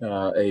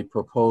a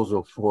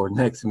proposal for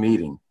next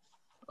meeting?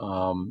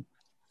 You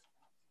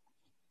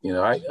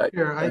know,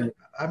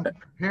 I'm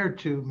prepared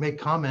to make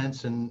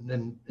comments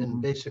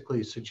and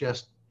basically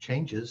suggest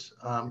changes.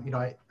 You know,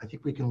 I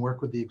think we can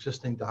work with the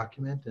existing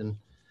document and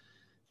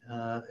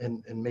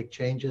make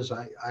changes.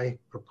 I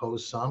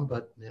propose some,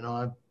 but you know,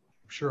 I'm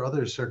sure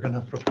others are going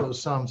to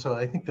propose some. So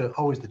I think that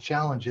always the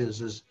challenge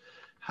is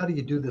how do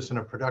you do this in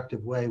a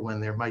productive way when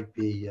there might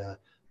be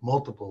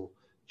multiple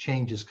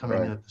changes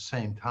coming in at the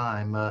same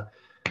time?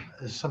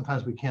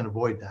 Sometimes we can't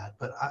avoid that,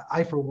 but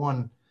I for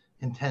one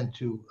intend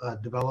to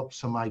develop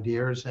some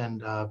ideas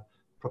and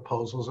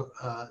proposals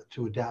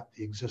to adapt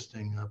the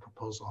existing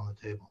proposal on the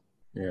table.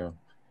 Yeah.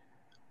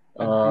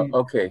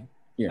 Okay.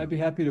 Yeah. I'd be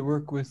happy to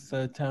work with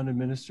town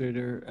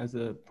administrator as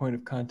a point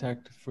of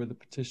contact for the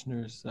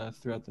petitioners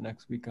throughout the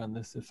next week on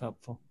this, if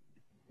helpful.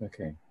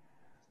 Okay.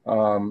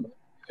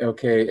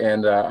 Okay,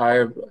 and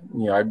I've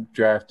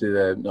drafted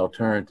an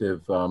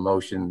alternative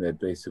motion that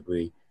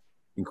basically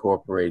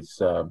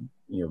incorporates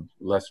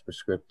less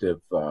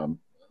prescriptive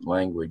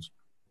language.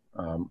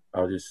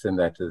 I'll just send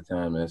that to the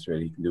town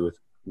administrator. He can do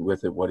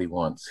with it what he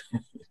wants,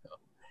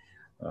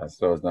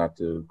 so as not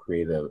to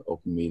create an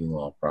open meeting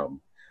law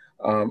problem.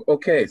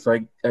 Okay, so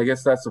I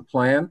guess that's the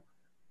plan,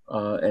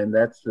 and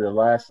that's the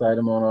last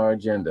item on our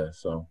agenda.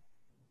 So,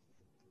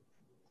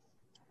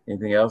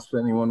 anything else that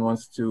anyone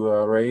wants to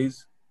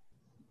raise?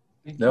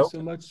 Thank you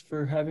so much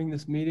for having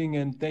this meeting,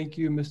 and thank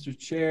you, Mr.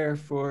 Chair,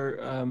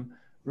 for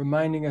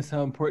reminding us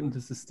how important the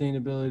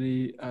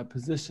sustainability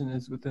position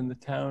is within the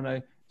town.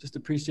 I just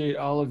appreciate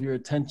all of your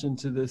attention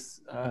to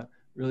this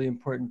really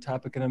important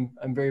topic, and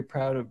I'm very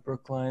proud of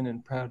Brookline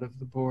and proud of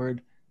the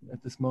board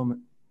at this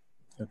moment.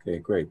 Okay,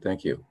 great.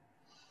 Thank you.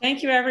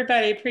 Thank you,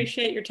 everybody.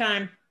 Appreciate your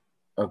time.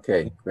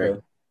 Okay, great.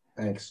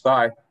 Thanks.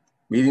 Bye.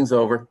 Meeting's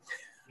over.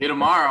 See you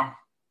tomorrow.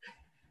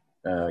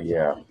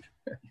 Yeah.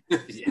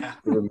 Yeah.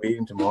 We're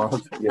meeting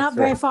tomorrow. Yes, Not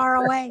very far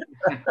away.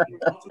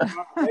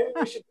 Maybe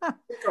we should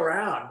stick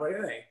around. What do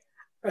you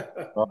think?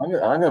 Well, I'm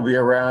going to be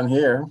around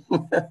here.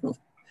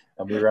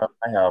 I'll be around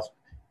my house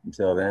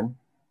until then.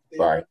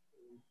 Bye.